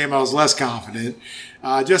to the game, I was less confident.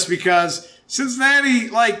 Just because Cincinnati,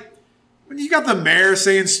 like, when you got the mayor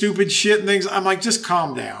saying stupid shit and things, I'm like, just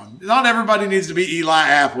calm down. Not everybody needs to be Eli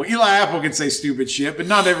Apple. Eli Apple can say stupid shit, but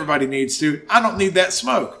not everybody needs to. I don't need that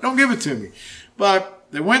smoke. Don't give it to me. But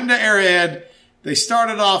they went into Arrowhead. They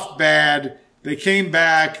started off bad. They came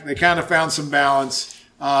back. They kind of found some balance.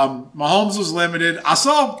 Mahomes was limited. I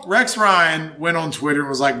saw Rex Ryan went on Twitter and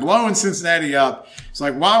was like blowing Cincinnati up. It's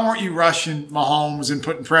like, why weren't you rushing Mahomes and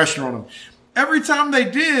putting pressure on him? Every time they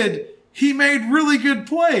did, he made really good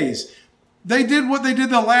plays. They did what they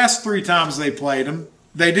did the last 3 times they played him.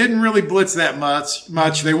 They didn't really blitz that much.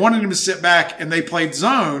 They wanted him to sit back, and they played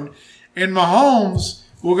zone. And Mahomes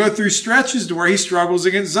will go through stretches to where he struggles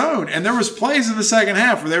against zone. And there was plays in the second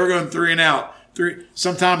half where they were going 3 and out,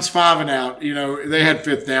 sometimes 5 and out. You know, they had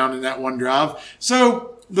 5th down in that one drive.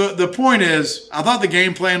 So the point is, I thought the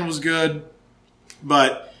game plan was good,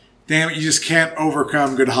 but damn it, you just can't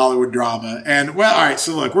overcome good Hollywood drama. And, well, all right,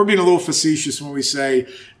 so look, we're being a little facetious when we say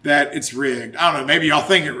that it's rigged. I don't know. Maybe y'all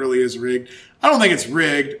think it really is rigged. I don't think it's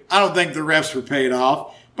rigged. I don't think the refs were paid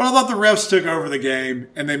off. But I thought the refs took over the game,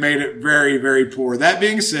 and they made it very, very poor. That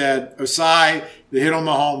being said, Osai, the hit on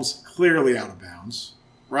Mahomes, clearly out of bounds,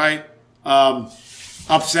 right?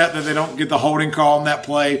 Upset that they don't get the holding call on that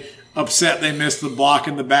play. Upset they missed the block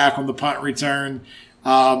in the back on the punt return.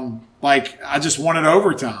 I just wanted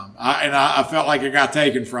overtime, I felt like it got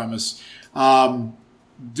taken from us.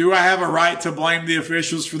 Do I have a right to blame the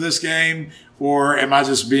officials for this game, or am I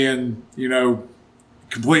just being,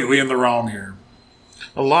 completely in the wrong here?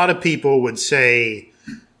 A lot of people would say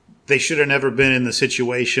they should have never been in the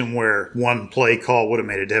situation where one play call would have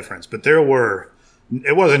made a difference. But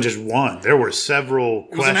it wasn't just one. There were several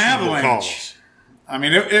questionable calls. I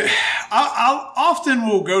mean, I often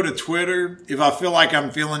will go to Twitter if I feel like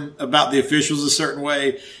I'm feeling about the officials a certain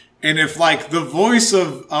way. And if the voice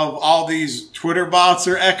of all these Twitter bots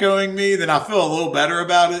are echoing me, then I feel a little better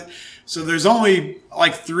about it. So there's only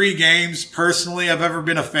 3 games personally I've ever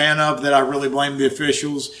been a fan of that I really blame the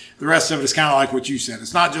officials. The rest of it is kind of like what you said.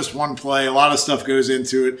 It's not just one play. A lot of stuff goes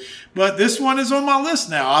into it. But this one is on my list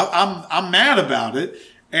now. I'm mad about it.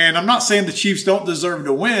 And I'm not saying the Chiefs don't deserve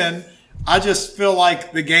to win. I just feel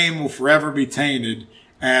like the game will forever be tainted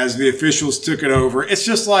as the officials took it over. It's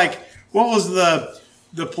just what was the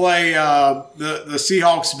play the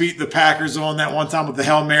Seahawks beat the Packers on that one time with the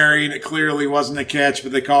Hail Mary, and it clearly wasn't a catch,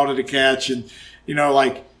 but they called it a catch. And,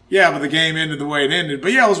 but the game ended the way it ended.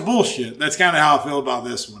 But, yeah, it was bullshit. That's kind of how I feel about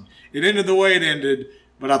this one. It ended the way it ended,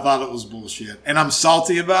 but I thought it was bullshit. And I'm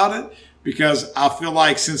salty about it because I feel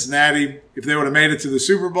like Cincinnati, if they would have made it to the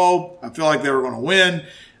Super Bowl, I feel like they were going to win.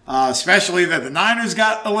 Especially that the Niners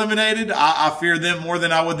got eliminated. I fear them more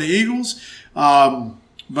than I would the Eagles.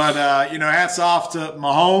 But hats off to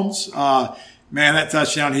Mahomes. Man, that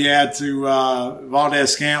touchdown he had to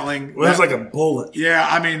Valdez-Scantling. Well, it was like a bullet. Yeah,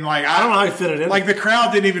 I mean, I don't know how he fit it in. The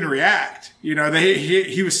crowd didn't even react. He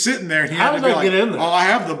was sitting there. And he how had did to that be get in there? Oh, I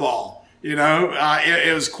have the ball.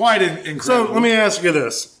 It was quite incredible. So let me ask you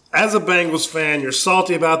this. As a Bengals fan, you're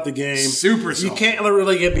salty about the game. Super salty. You can't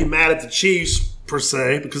really be mad at the Chiefs, per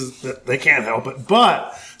se, because they can't help it.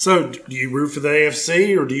 But, so do you root for the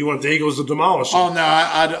AFC, or do you want the Eagles to demolish them? Oh, no.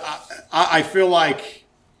 I feel like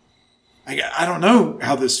I don't know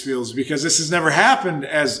how this feels because this has never happened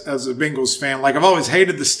as a Bengals fan. I've always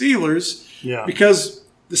hated the Steelers because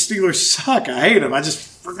the Steelers suck. I hate them. I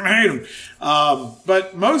just freaking hate them.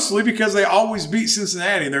 But mostly because they always beat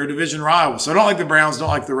Cincinnati and they're a division rival. So I don't like the Browns, don't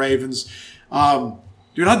like the Ravens.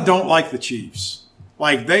 Dude, I don't like the Chiefs.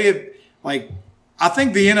 I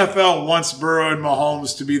think the NFL wants Burrow and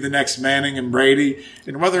Mahomes to be the next Manning and Brady,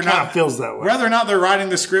 and whether or not feels that way. Whether or not they're writing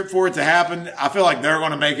the script for it to happen, I feel like they're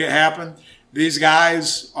going to make it happen. These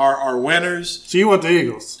guys are winners. So you want the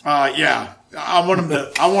Eagles? Yeah, I want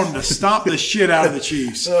them to stomp the shit out of the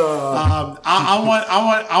Chiefs. I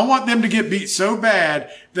want them to get beat so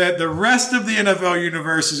bad that the rest of the NFL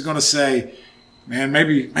universe is going to say, man,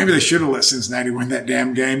 maybe they should have let Cincinnati win that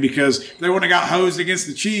damn game because they wouldn't have got hosed against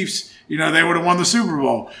the Chiefs. They would have won the Super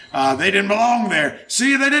Bowl. They didn't belong there.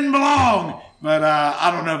 See, they didn't belong. But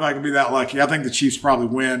I don't know if I can be that lucky. I think the Chiefs probably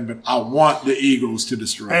win, but I want the Eagles to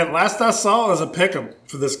destroy. And last I saw was a pick'em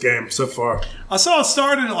for this game so far. I saw it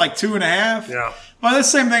started at 2.5. Yeah. But the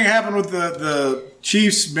same thing happened with the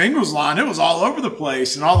Chiefs-Bengals line. It was all over the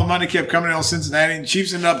place, and all the money kept coming in on Cincinnati, and the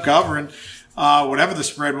Chiefs ended up covering whatever the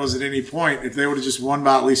spread was at any point. If they would have just won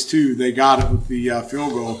by at least 2, they got it with the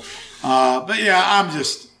field goal. But, yeah, I'm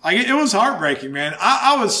just – it was heartbreaking, man.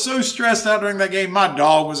 I was so stressed out during that game. My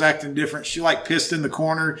dog was acting different. She pissed in the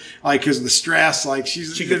corner, because of the stress.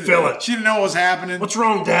 She could feel it. She didn't know what was happening. What's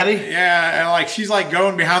wrong, Daddy? Yeah, and she's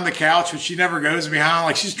going behind the couch, which she never goes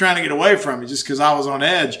behind. She's trying to get away from me just because I was on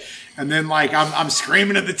edge. And then I'm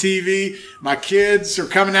screaming at the TV. My kids are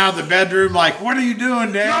coming out of the bedroom what are you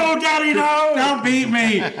doing, Dad? No, Daddy, no! Don't beat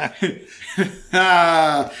me.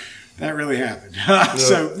 That really happened.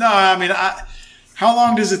 So, no, I mean, how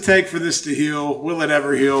long does it take for this to heal? Will it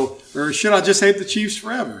ever heal? Or should I just hate the Chiefs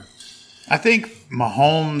forever? I think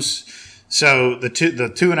Mahomes, so the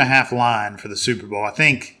 2.5 line for the Super Bowl, I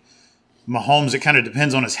think Mahomes, it kind of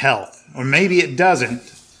depends on his health. Or maybe it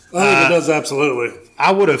doesn't. I think it does, absolutely.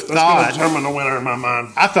 I would have thought. That's going to determine the winner in my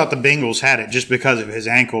mind. I thought the Bengals had it just because of his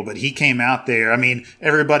ankle, but he came out there. I mean,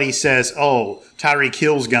 everybody says, oh, Tyreek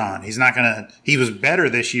Hill's gone. He's not going to – he was better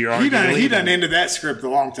this year. He done ended that script a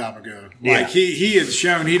long time ago. Yeah. He had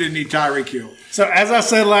shown he didn't need Tyreek Hill. So, as I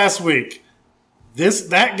said last week,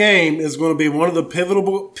 that game is going to be one of the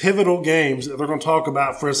pivotal games that they're going to talk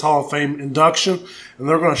about for his Hall of Fame induction, and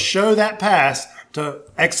they're going to show that pass to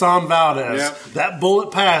Exxon Valdez. Yep. That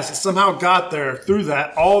bullet pass it somehow got there through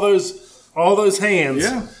that. All those hands.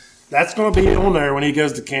 Yeah. That's going to be on there when he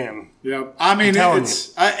goes to Canton. Yeah, I mean,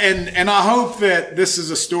 and I hope that this is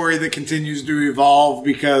a story that continues to evolve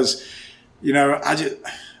because, I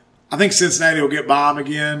think Cincinnati will get bombed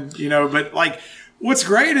again, but like what's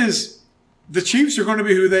great is the Chiefs are going to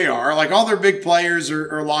be who they are. Like all their big players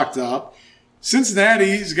are locked up.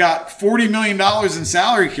 Cincinnati's got $40 million in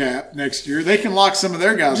salary cap next year. They can lock some of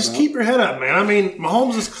their guys Just up. keep your head up, man. I mean,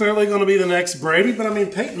 Mahomes is clearly going to be the next Brady, but I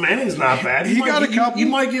mean, Peyton Manning's not bad. He got a couple. You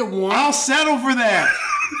might get one. I'll settle for that.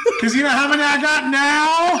 Because you know how many I got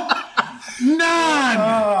now? None.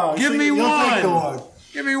 Oh, Give so me you'll one. take the one.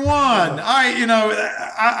 Give me one.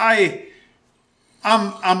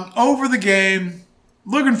 I'm over the game.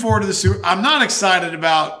 Looking forward to the Super. I'm not excited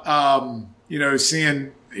about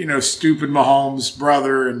seeing stupid Mahomes'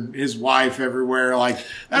 brother and his wife everywhere. Like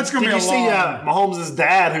that's going to be a long. Did you see Mahomes'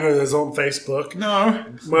 dad, who is on Facebook? No.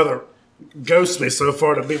 Mother ghosts me so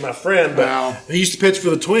far to be my friend, but Wow. he used to pitch for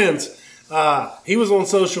the Twins. He was on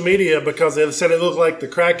social media because they said it looked like the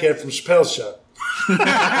crackhead from Chappelle's Show.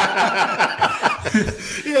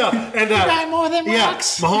 Yeah, and got more than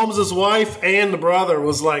rocks. Mahomes' wife and the brother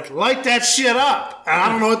was like, light that shit up. And I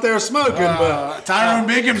don't know what they were smoking, but Tyrone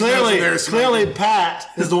Biggums knows what they were smoking. clearly Pat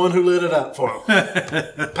is the one who lit it up for him.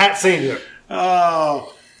 Pat Senior.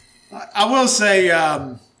 Oh, I will say,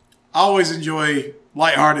 I always enjoy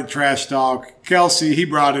lighthearted trash talk. Kelsey, he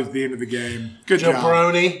brought it at the end of the game. Good Joe job.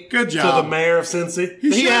 Peroni. Good job. To the mayor of Cincy.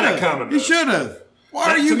 He had it coming. He should have.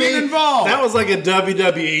 Why are To you me, getting involved? That was like a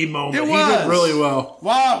WWE moment. It He was. did really well.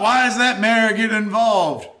 Why is that mayor getting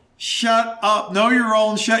involved? Shut up. Know your role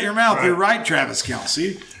and shut your mouth. Right. You're right, Travis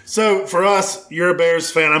Kelsey. So for us, you're a Bears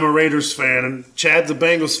fan, I'm a Raiders fan, and Chad's a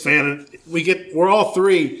Bengals fan, and we're all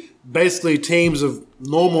three basically teams of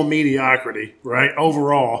normal mediocrity, right?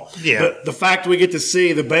 Overall. Yeah. But the fact we get to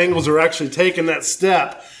see the Bengals are actually taking that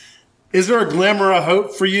step. Is there a glimmer of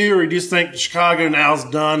hope for you, or do you just think Chicago now's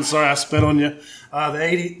done? Sorry, I spit on you.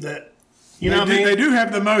 They do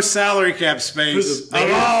have the most salary cap space Who's the of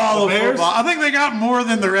Bears? all The of Bears? football. I think they got more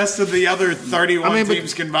than the rest of the other 31 but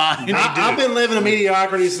teams combined. I've been living in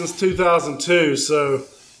mediocrity since 2002, so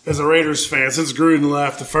as a Raiders fan, since Gruden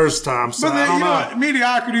left the first time. So But I don't know. what?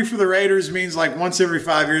 Mediocrity for the Raiders means like once every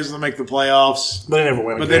 5 years they'll make the playoffs, They never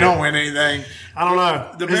win a but game. they don't win anything. I don't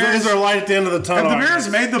know. The Is Bears- there a light at the end of the tunnel? Have the Bears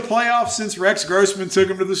made the playoffs since Rex Grossman took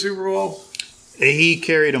them to the Super Bowl? He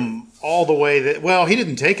carried them all the way. He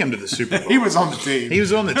didn't take him to the Super Bowl. He was on the team. He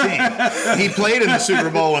was on the team. He played in the Super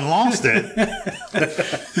Bowl and lost it.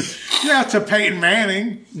 Yeah, to Peyton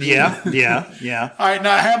Manning. Yeah. All right,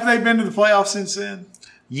 now have they been to the playoffs since then?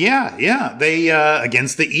 Yeah. They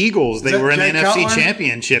against the Eagles. They that were in the Jay NFC Cutler?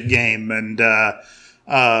 Championship game, and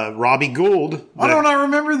Robbie Gould. Why don't I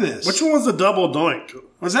remember this? Which one was the double doink?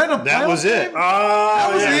 Was that a That playoff was it. game?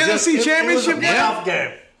 That was the NFC Championship It was a game? playoff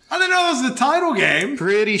game. I didn't know that was the title game.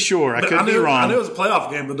 Pretty sure. I could be wrong. I knew it was a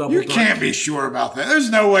playoff game, the double You dunk. can't be sure about that. There's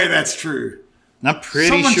no way that's true. I'm pretty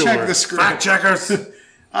Someone sure. check the script. Fact checkers.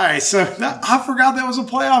 All right, so I forgot that was a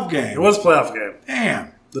playoff It game. was a playoff game.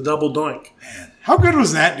 Damn. The double doink. How good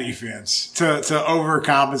was that defense to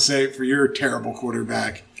overcompensate for your terrible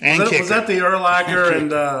quarterback? and Was kicker. that the Urlacher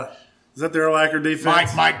and is that the Urlacher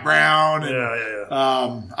defense? Mike Brown. And,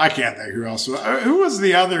 Yeah. I can't think who else. Who was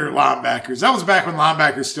the other linebackers? That was back when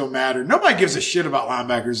linebackers still mattered. Nobody gives a shit about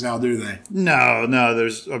linebackers now, do they? No.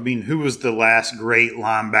 Who was the last great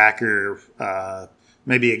linebacker?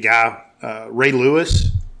 Maybe a guy, Ray Lewis.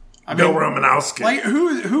 Bill Romanowski. Like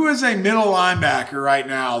who is a middle linebacker right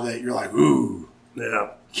now that you're like, ooh, Yeah.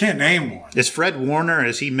 can't name one. Is Fred Warner?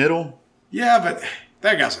 Is he middle? Yeah, but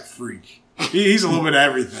that guy's a freak. He's a little bit of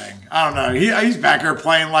everything. I don't know. He's back there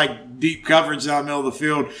playing like deep coverage down the middle of the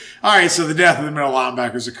field. All right, so the death of the middle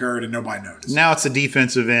linebackers occurred and nobody noticed. Now it's the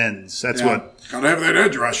defensive ends. That's what. Gotta have that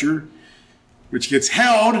edge rusher, which gets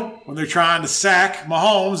held when they're trying to sack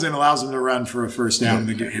Mahomes and allows them to run for a first down and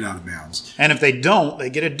then get hit out of bounds. And if they don't, they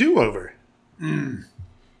get a do-over.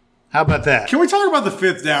 How about that? Can we talk about the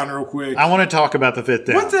fifth down real quick? I want to talk about the fifth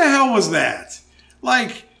down. What the hell was that?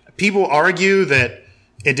 Like, People argue that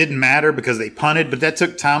it didn't matter because they punted, but that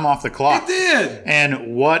took time off the clock. it did.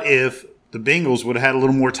 And what if the Bengals would have had a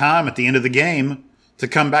little more time at the end of the game to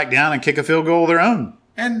come back down and kick a field goal of their own?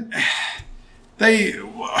 And there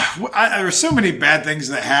were so many bad things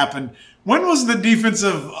that happened. When was the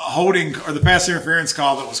defensive holding or the pass interference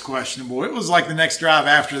call that was questionable? It was like the next drive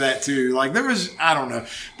after that too. Like there was, I don't know.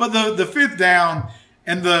 But the fifth down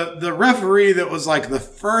and the referee that was like the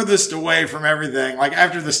furthest away from everything, like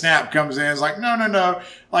after the snap comes in, is like, no.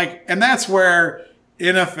 Like, and that's where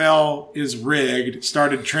NFL is rigged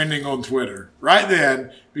started trending on Twitter right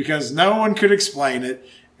then because no one could explain it.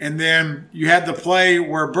 And then you had the play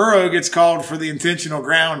where Burrow gets called for the intentional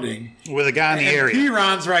grounding. With a guy in the and area.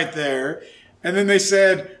 Piron's right there. And then they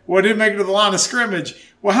said, well, it didn't make it to the line of scrimmage.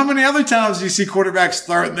 Well, how many other times do you see quarterbacks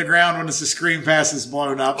throw it in the ground when it's a screen pass that's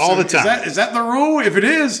blown up? All the time. Is that the rule? If it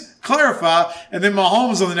is, clarify. And then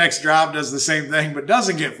Mahomes on the next drive does the same thing but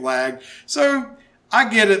doesn't get flagged. So I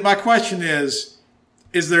get it. My question is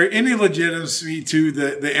there any legitimacy to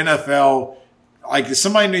the NFL? Like, is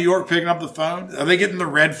somebody in New York picking up the phone? Are they getting the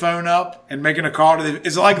red phone up and making a call to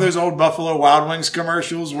is it like those old Buffalo Wild Wings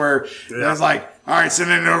commercials where it's like, all right,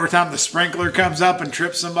 sending it overtime, the sprinkler comes up and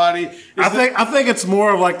trips somebody? I think it's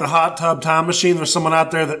more of like the hot tub time machine. There's someone out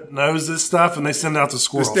there that knows this stuff, and they send out the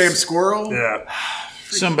squirrels. This damn squirrel? Yeah.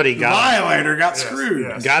 Somebody got screwed.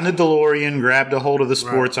 Yes. Got in a DeLorean, grabbed a hold of the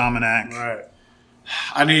sports almanac. Right.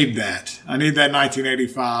 I need that. I need that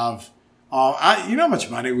 1985. You know how much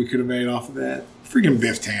money we could have made off of that? Freaking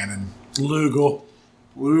Biff Tannen. Lugal.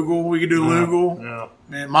 We could do Lugal. Yeah.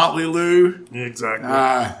 Man, Motley Lou. Exactly.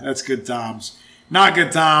 That's good times. Not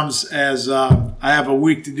good times as I have a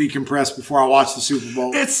week to decompress before I watch the Super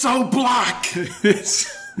Bowl. It's so black.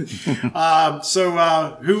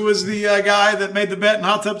 So who was the guy that made the bet in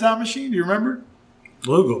Hot Tub Time Machine? Do you remember?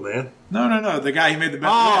 Lugal, man. No. The guy who made the bet.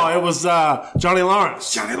 Oh, it was Johnny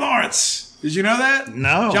Lawrence. Johnny Lawrence. Did you know that?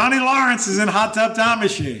 No. Johnny Lawrence is in Hot Tub Time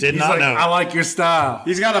Machine. Did He's not like, know. I like your style.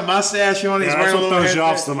 He's got a mustache on. He's Yeah, wearing that's a what little throws you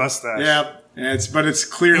head- off the mustache. Yeah. But it's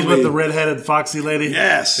clearly He's with the red-headed foxy lady.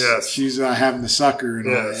 Yes. Yes. She's having the sucker. And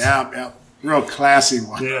Yes. Yeah. Real classy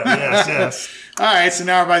one. Yeah, yes. All right, so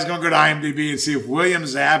now everybody's going to go to IMDb and see if William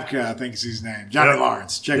Zabka, I think is his name, Johnny Yep.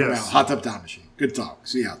 Lawrence. Check him out. Yes. Hot Tub Time Machine. Good talk.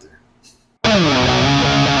 See you out there.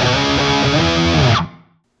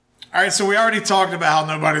 All right, so we already talked about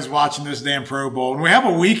how nobody's watching this damn Pro Bowl. And we have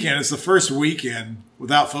a weekend. It's the first weekend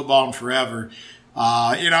without football in forever.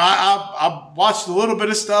 I watched a little bit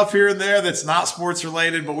of stuff here and there that's not sports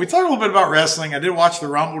related, but we talked a little bit about wrestling. I did watch the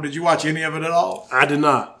Rumble. Did you watch any of it at all? I did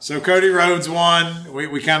not. So Cody Rhodes won.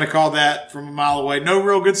 We kind of called that from a mile away. No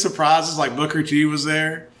real good surprises. Like Booker T was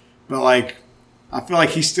there, but I feel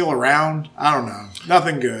like he's still around. I don't know.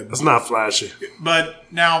 Nothing good. It's not flashy. But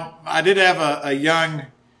now I did have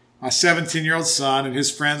my 17-year-old son and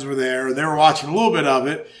his friends were there. They were watching a little bit of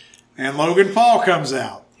it, and Logan Paul comes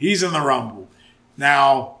out. He's in the Rumble.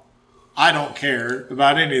 Now, I don't care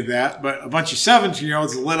about any of that, but a bunch of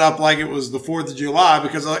 17-year-olds lit up like it was the 4th of July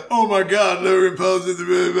because they're like, oh my God, Logan Paul's in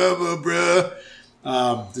the Rumble,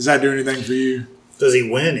 bruh. Does that do anything for you? Does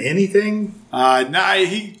he win anything? No,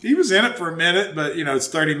 he was in it for a minute, but it's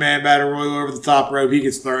 30-man battle royal over the top rope. He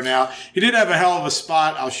gets thrown out. He did have a hell of a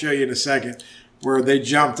spot. I'll show you in a second where they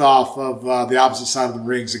jumped off of the opposite side of the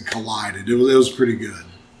rings and collided. It was pretty good.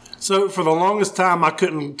 So for the longest time, I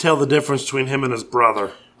couldn't tell the difference between him and his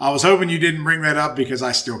brother. I was hoping you didn't bring that up because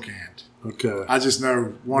I still can't. Okay. I just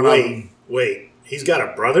know one of them. Wait. He's got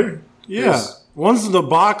a brother? Yeah. Yes. One's the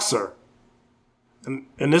boxer, and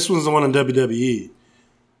this one's the one in WWE.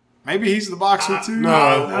 Maybe he's the boxer too. no.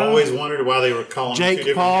 I always wondered why they were calling him two Jake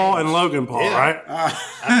different Paul names. and Logan Paul, Yeah. right?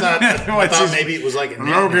 I thought maybe it was like a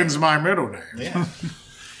nickname. Logan's my middle name. Yeah.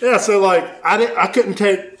 Yeah, so I couldn't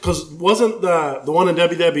take because wasn't the one in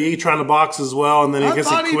WWE trying to box as well, and then I I guess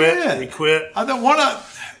thought he he quit. did. He quit. I don't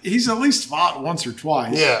he's at least fought once or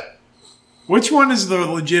twice. Yeah, Which one is the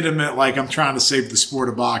legitimate? Like I'm trying to save the sport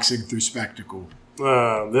of boxing through spectacle. the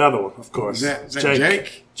other one, of course. Is that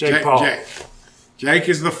Jake? Jake Paul. Jake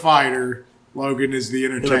is the fighter. Logan is the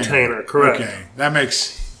entertainer. Correct. Okay, that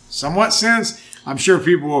makes somewhat sense. I'm sure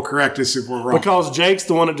people will correct us if we're wrong. Because Jake's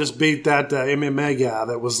the one that just beat that MMA guy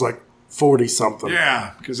that was like 40 something.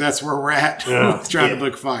 Yeah, because that's where we're at. Yeah. Trying to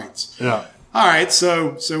book fights. Yeah. All right,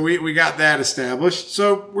 so we got that established.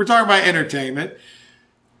 So we're talking about entertainment.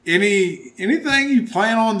 Anything you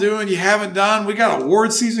plan on doing you haven't done? We got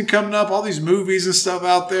award season coming up. All these movies and stuff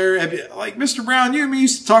out there. Have you, like Mr. Brown, you and me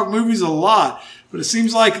used to talk movies a lot, but it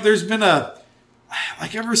seems like there's been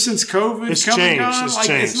ever since COVID It's come and changed. gone, It's it's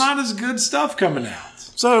changed. not as good stuff coming out.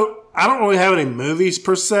 So I don't really have any movies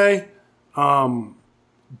per se,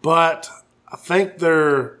 but I think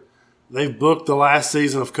they've booked the last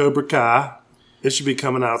season of Cobra Kai. It should be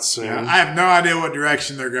coming out soon. I have no idea what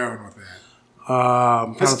direction they're going with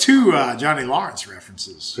that. That's two Johnny Lawrence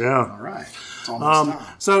references. Yeah. All right. It's almost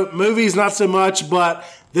time. So movies, not so much, but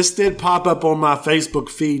this did pop up on my Facebook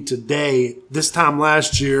feed today. This time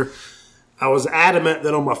last year, I was adamant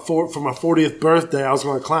that for my 40th birthday, I was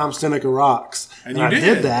going to climb Seneca Rocks. And you I did.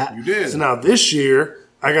 did that. You did. So now this year,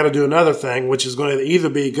 I got to do another thing, which is going to either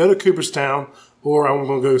be go to Cooperstown or I'm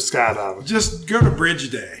going to go skydiving. Just go to Bridge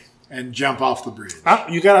Day and jump off the bridge.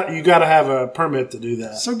 You gotta have a permit to do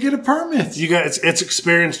that. So get a permit. It's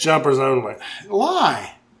experienced jumpers only.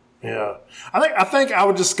 Lie. Yeah, I think I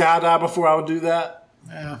would just skydive before I would do that.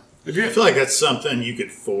 Yeah. I feel like that's something you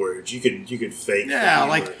could forge. You could fake. Yeah,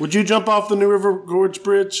 like would you jump off the New River Gorge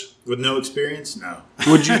Bridge with no experience? No.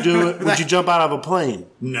 Would you do it? Would you jump out of a plane?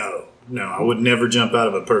 No, I would never jump out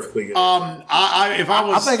of a perfectly good. I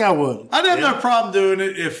think I would. I'd have no problem doing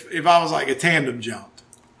it if I was like a tandem jump.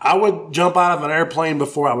 I would jump out of an airplane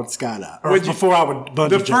before I would skydive, or before I would bungee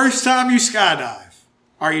jump. The first time you skydive,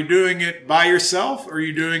 are you doing it by yourself or are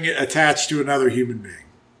you doing it attached to another human being?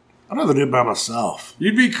 I'd rather do it by myself.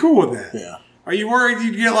 You'd be cool with that. Yeah. Are you worried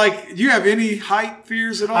you'd get do you have any height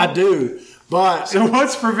fears at all? I do, but so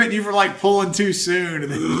what's preventing you from pulling too soon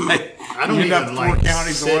and then I don't end up even 4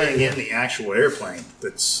 counties sitting away? in the actual airplane.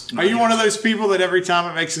 Are you one of those people that every time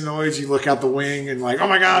it makes a noise, you look out the wing and oh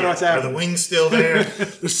my God, what's happening? Are the wings still there?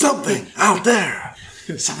 There's something out there.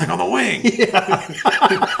 Something on the wing. Yeah.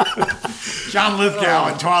 John Lithgow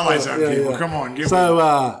and Twilight Zone people. Yeah. Come on, give me.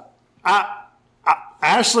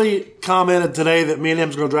 Ashley commented today that me and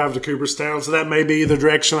him's going to drive to Cooperstown, so that may be the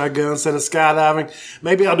direction I go instead of skydiving.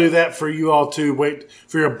 Maybe I'll do that for you all to wait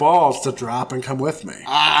for your balls to drop and come with me.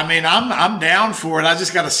 I'm down for it. I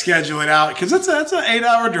just got to schedule it out because that's an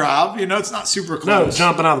 8-hour drive. It's not super close. No,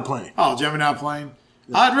 jumping out of the plane. Oh, jumping out of the plane.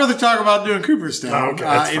 I'd rather talk about doing Cooperstown. Oh, okay,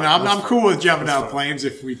 I'm cool with jumping out of planes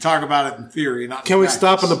if we talk about it in theory. Not Can we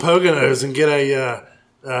stop in the Poconos and get a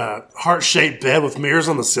heart-shaped bed with mirrors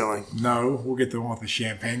on the ceiling? No, we'll get the one with the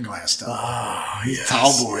champagne glass stuff. Oh, yes.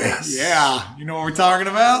 Tall boy. Yes. Yeah. You know what we're talking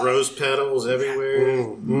about? Rose petals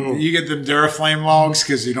everywhere. You get them Duraflame logs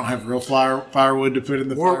because you don't have real firewood to put in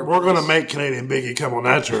the fire. We're going to make Canadian Biggie come on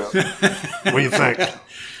that trip. What do you think?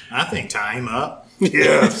 I think tie him up.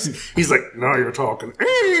 Yes. He's like, now you're talking.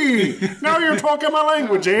 Hey, now you're talking my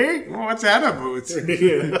language, eh? What's that about?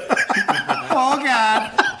 Oh,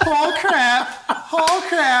 God. Oh, crap. Oh,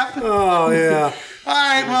 crap. Oh, yeah. All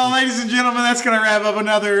right, well, ladies and gentlemen, that's going to wrap up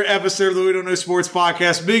another episode of the We Don't Know Sports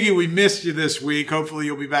Podcast. Biggie, we missed you this week. Hopefully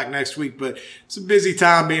you'll be back next week, but it's a busy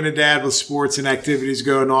time being a dad with sports and activities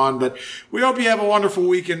going on. But we hope you have a wonderful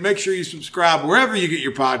weekend. Make sure you subscribe wherever you get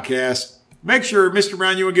your podcast. Make sure, Mr.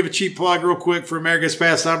 Brown, you want to give a cheap plug real quick for America's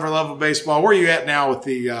Pastime for Love of Baseball. Where are you at now with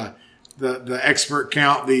the expert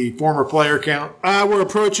count, the former player count? We're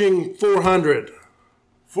approaching 400.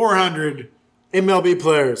 400 MLB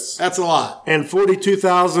players. That's a lot. And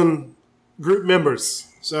 42,000 group members.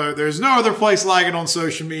 So there's no other place like it on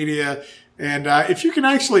social media. And if you can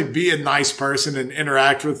actually be a nice person and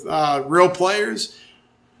interact with real players,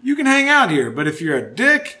 you can hang out here. But if you're a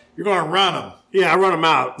dick, you're going to run them. Yeah, I run them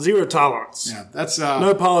out. Zero tolerance. Yeah, that's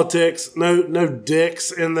no politics, no dicks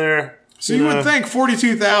in there. So you would think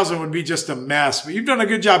 42,000 would be just a mess, but you've done a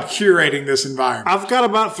good job curating this environment. I've got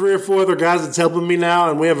about 3 or 4 other guys that's helping me now,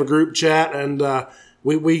 and we have a group chat, and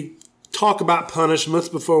we talk about punishments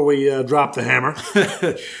before we drop the hammer.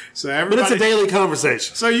 But it's a daily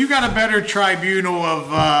conversation. So you got a better tribunal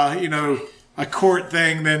of a court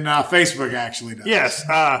thing than Facebook actually does. Yes.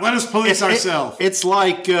 Let us police ourselves. It's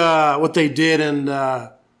like what they did in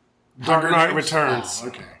Dark Knight Returns. Oh,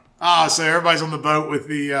 okay. So everybody's on the boat with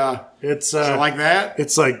the... It's like that?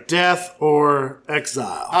 It's like death or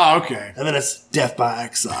exile. Oh, okay. And then it's death by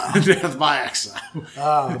exile. Death by exile.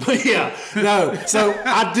 But yeah, no. So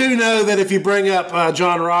I do know that if you bring up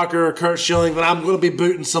John Rocker or Curt Schilling, then I'm going to be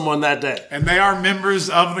booting someone that day. And they are members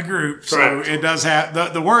of the group. Correct. So it does have...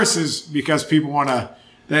 The worst is because people want to...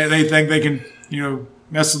 They think they can,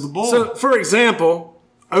 mess with the bull. So, for example,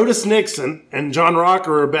 Otis Nixon and John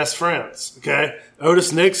Rocker are best friends, okay?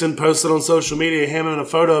 Otis Nixon posted on social media him and a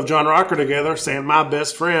photo of John Rocker together saying, my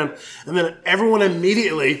best friend. And then everyone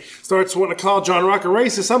immediately starts wanting to call John Rocker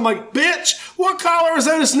racist. I'm like, bitch, what color is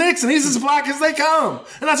Otis Nixon? He's as black as they come.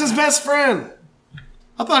 And that's his best friend.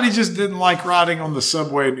 I thought he just didn't like riding on the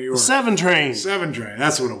subway in New York. 7 train. 7 train.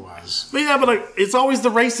 That's what it was. But yeah, it's always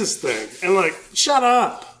the racist thing. And shut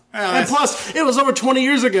up. And plus, it was over 20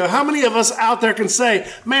 years ago. How many of us out there can say,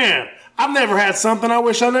 man, I've never had something I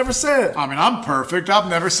wish I never said? I mean, I'm perfect. I've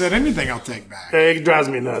never said anything I'll take back. It drives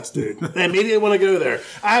me nuts, dude. They immediately want to go there.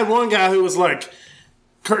 I had one guy who was like,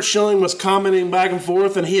 Curt Schilling was commenting back and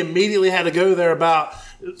forth, and he immediately had to go there about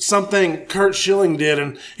something Curt Schilling did.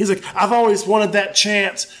 And he's like, I've always wanted that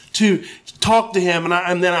chance to talk to him,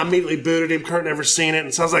 and then I immediately booted him. Kurt never seen it,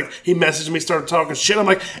 and so I was like, he messaged me, started talking shit. I'm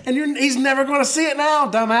like, and he's never going to see it now,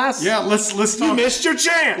 dumbass. Yeah, let's talk. You missed your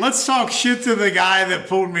chance. Let's talk shit to the guy that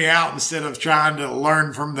pulled me out instead of trying to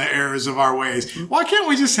learn from the errors of our ways. Why can't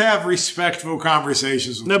we just have respectful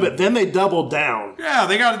conversations with No, people? but then they doubled down. Yeah,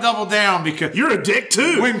 they got to double down because You're a dick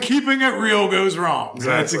too. when keeping it real goes wrong.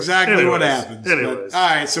 Exactly. That's exactly what Anyways. happens. Anyways. But, all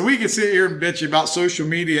right, so we can sit here and bitch about social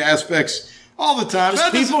media aspects all the time.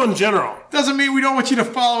 Just people in general. Doesn't mean we don't want you to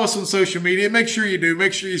follow us on social media. Make sure you do.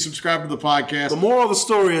 Make sure you subscribe to the podcast. The moral of the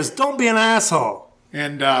story is don't be an asshole.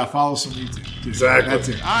 And follow us on YouTube. Too. Exactly. That's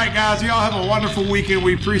it. All right, guys. Y'all have a wonderful weekend.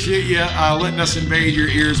 We appreciate you letting us invade your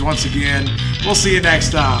ears once again. We'll see you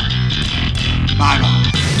next time. Bye-bye.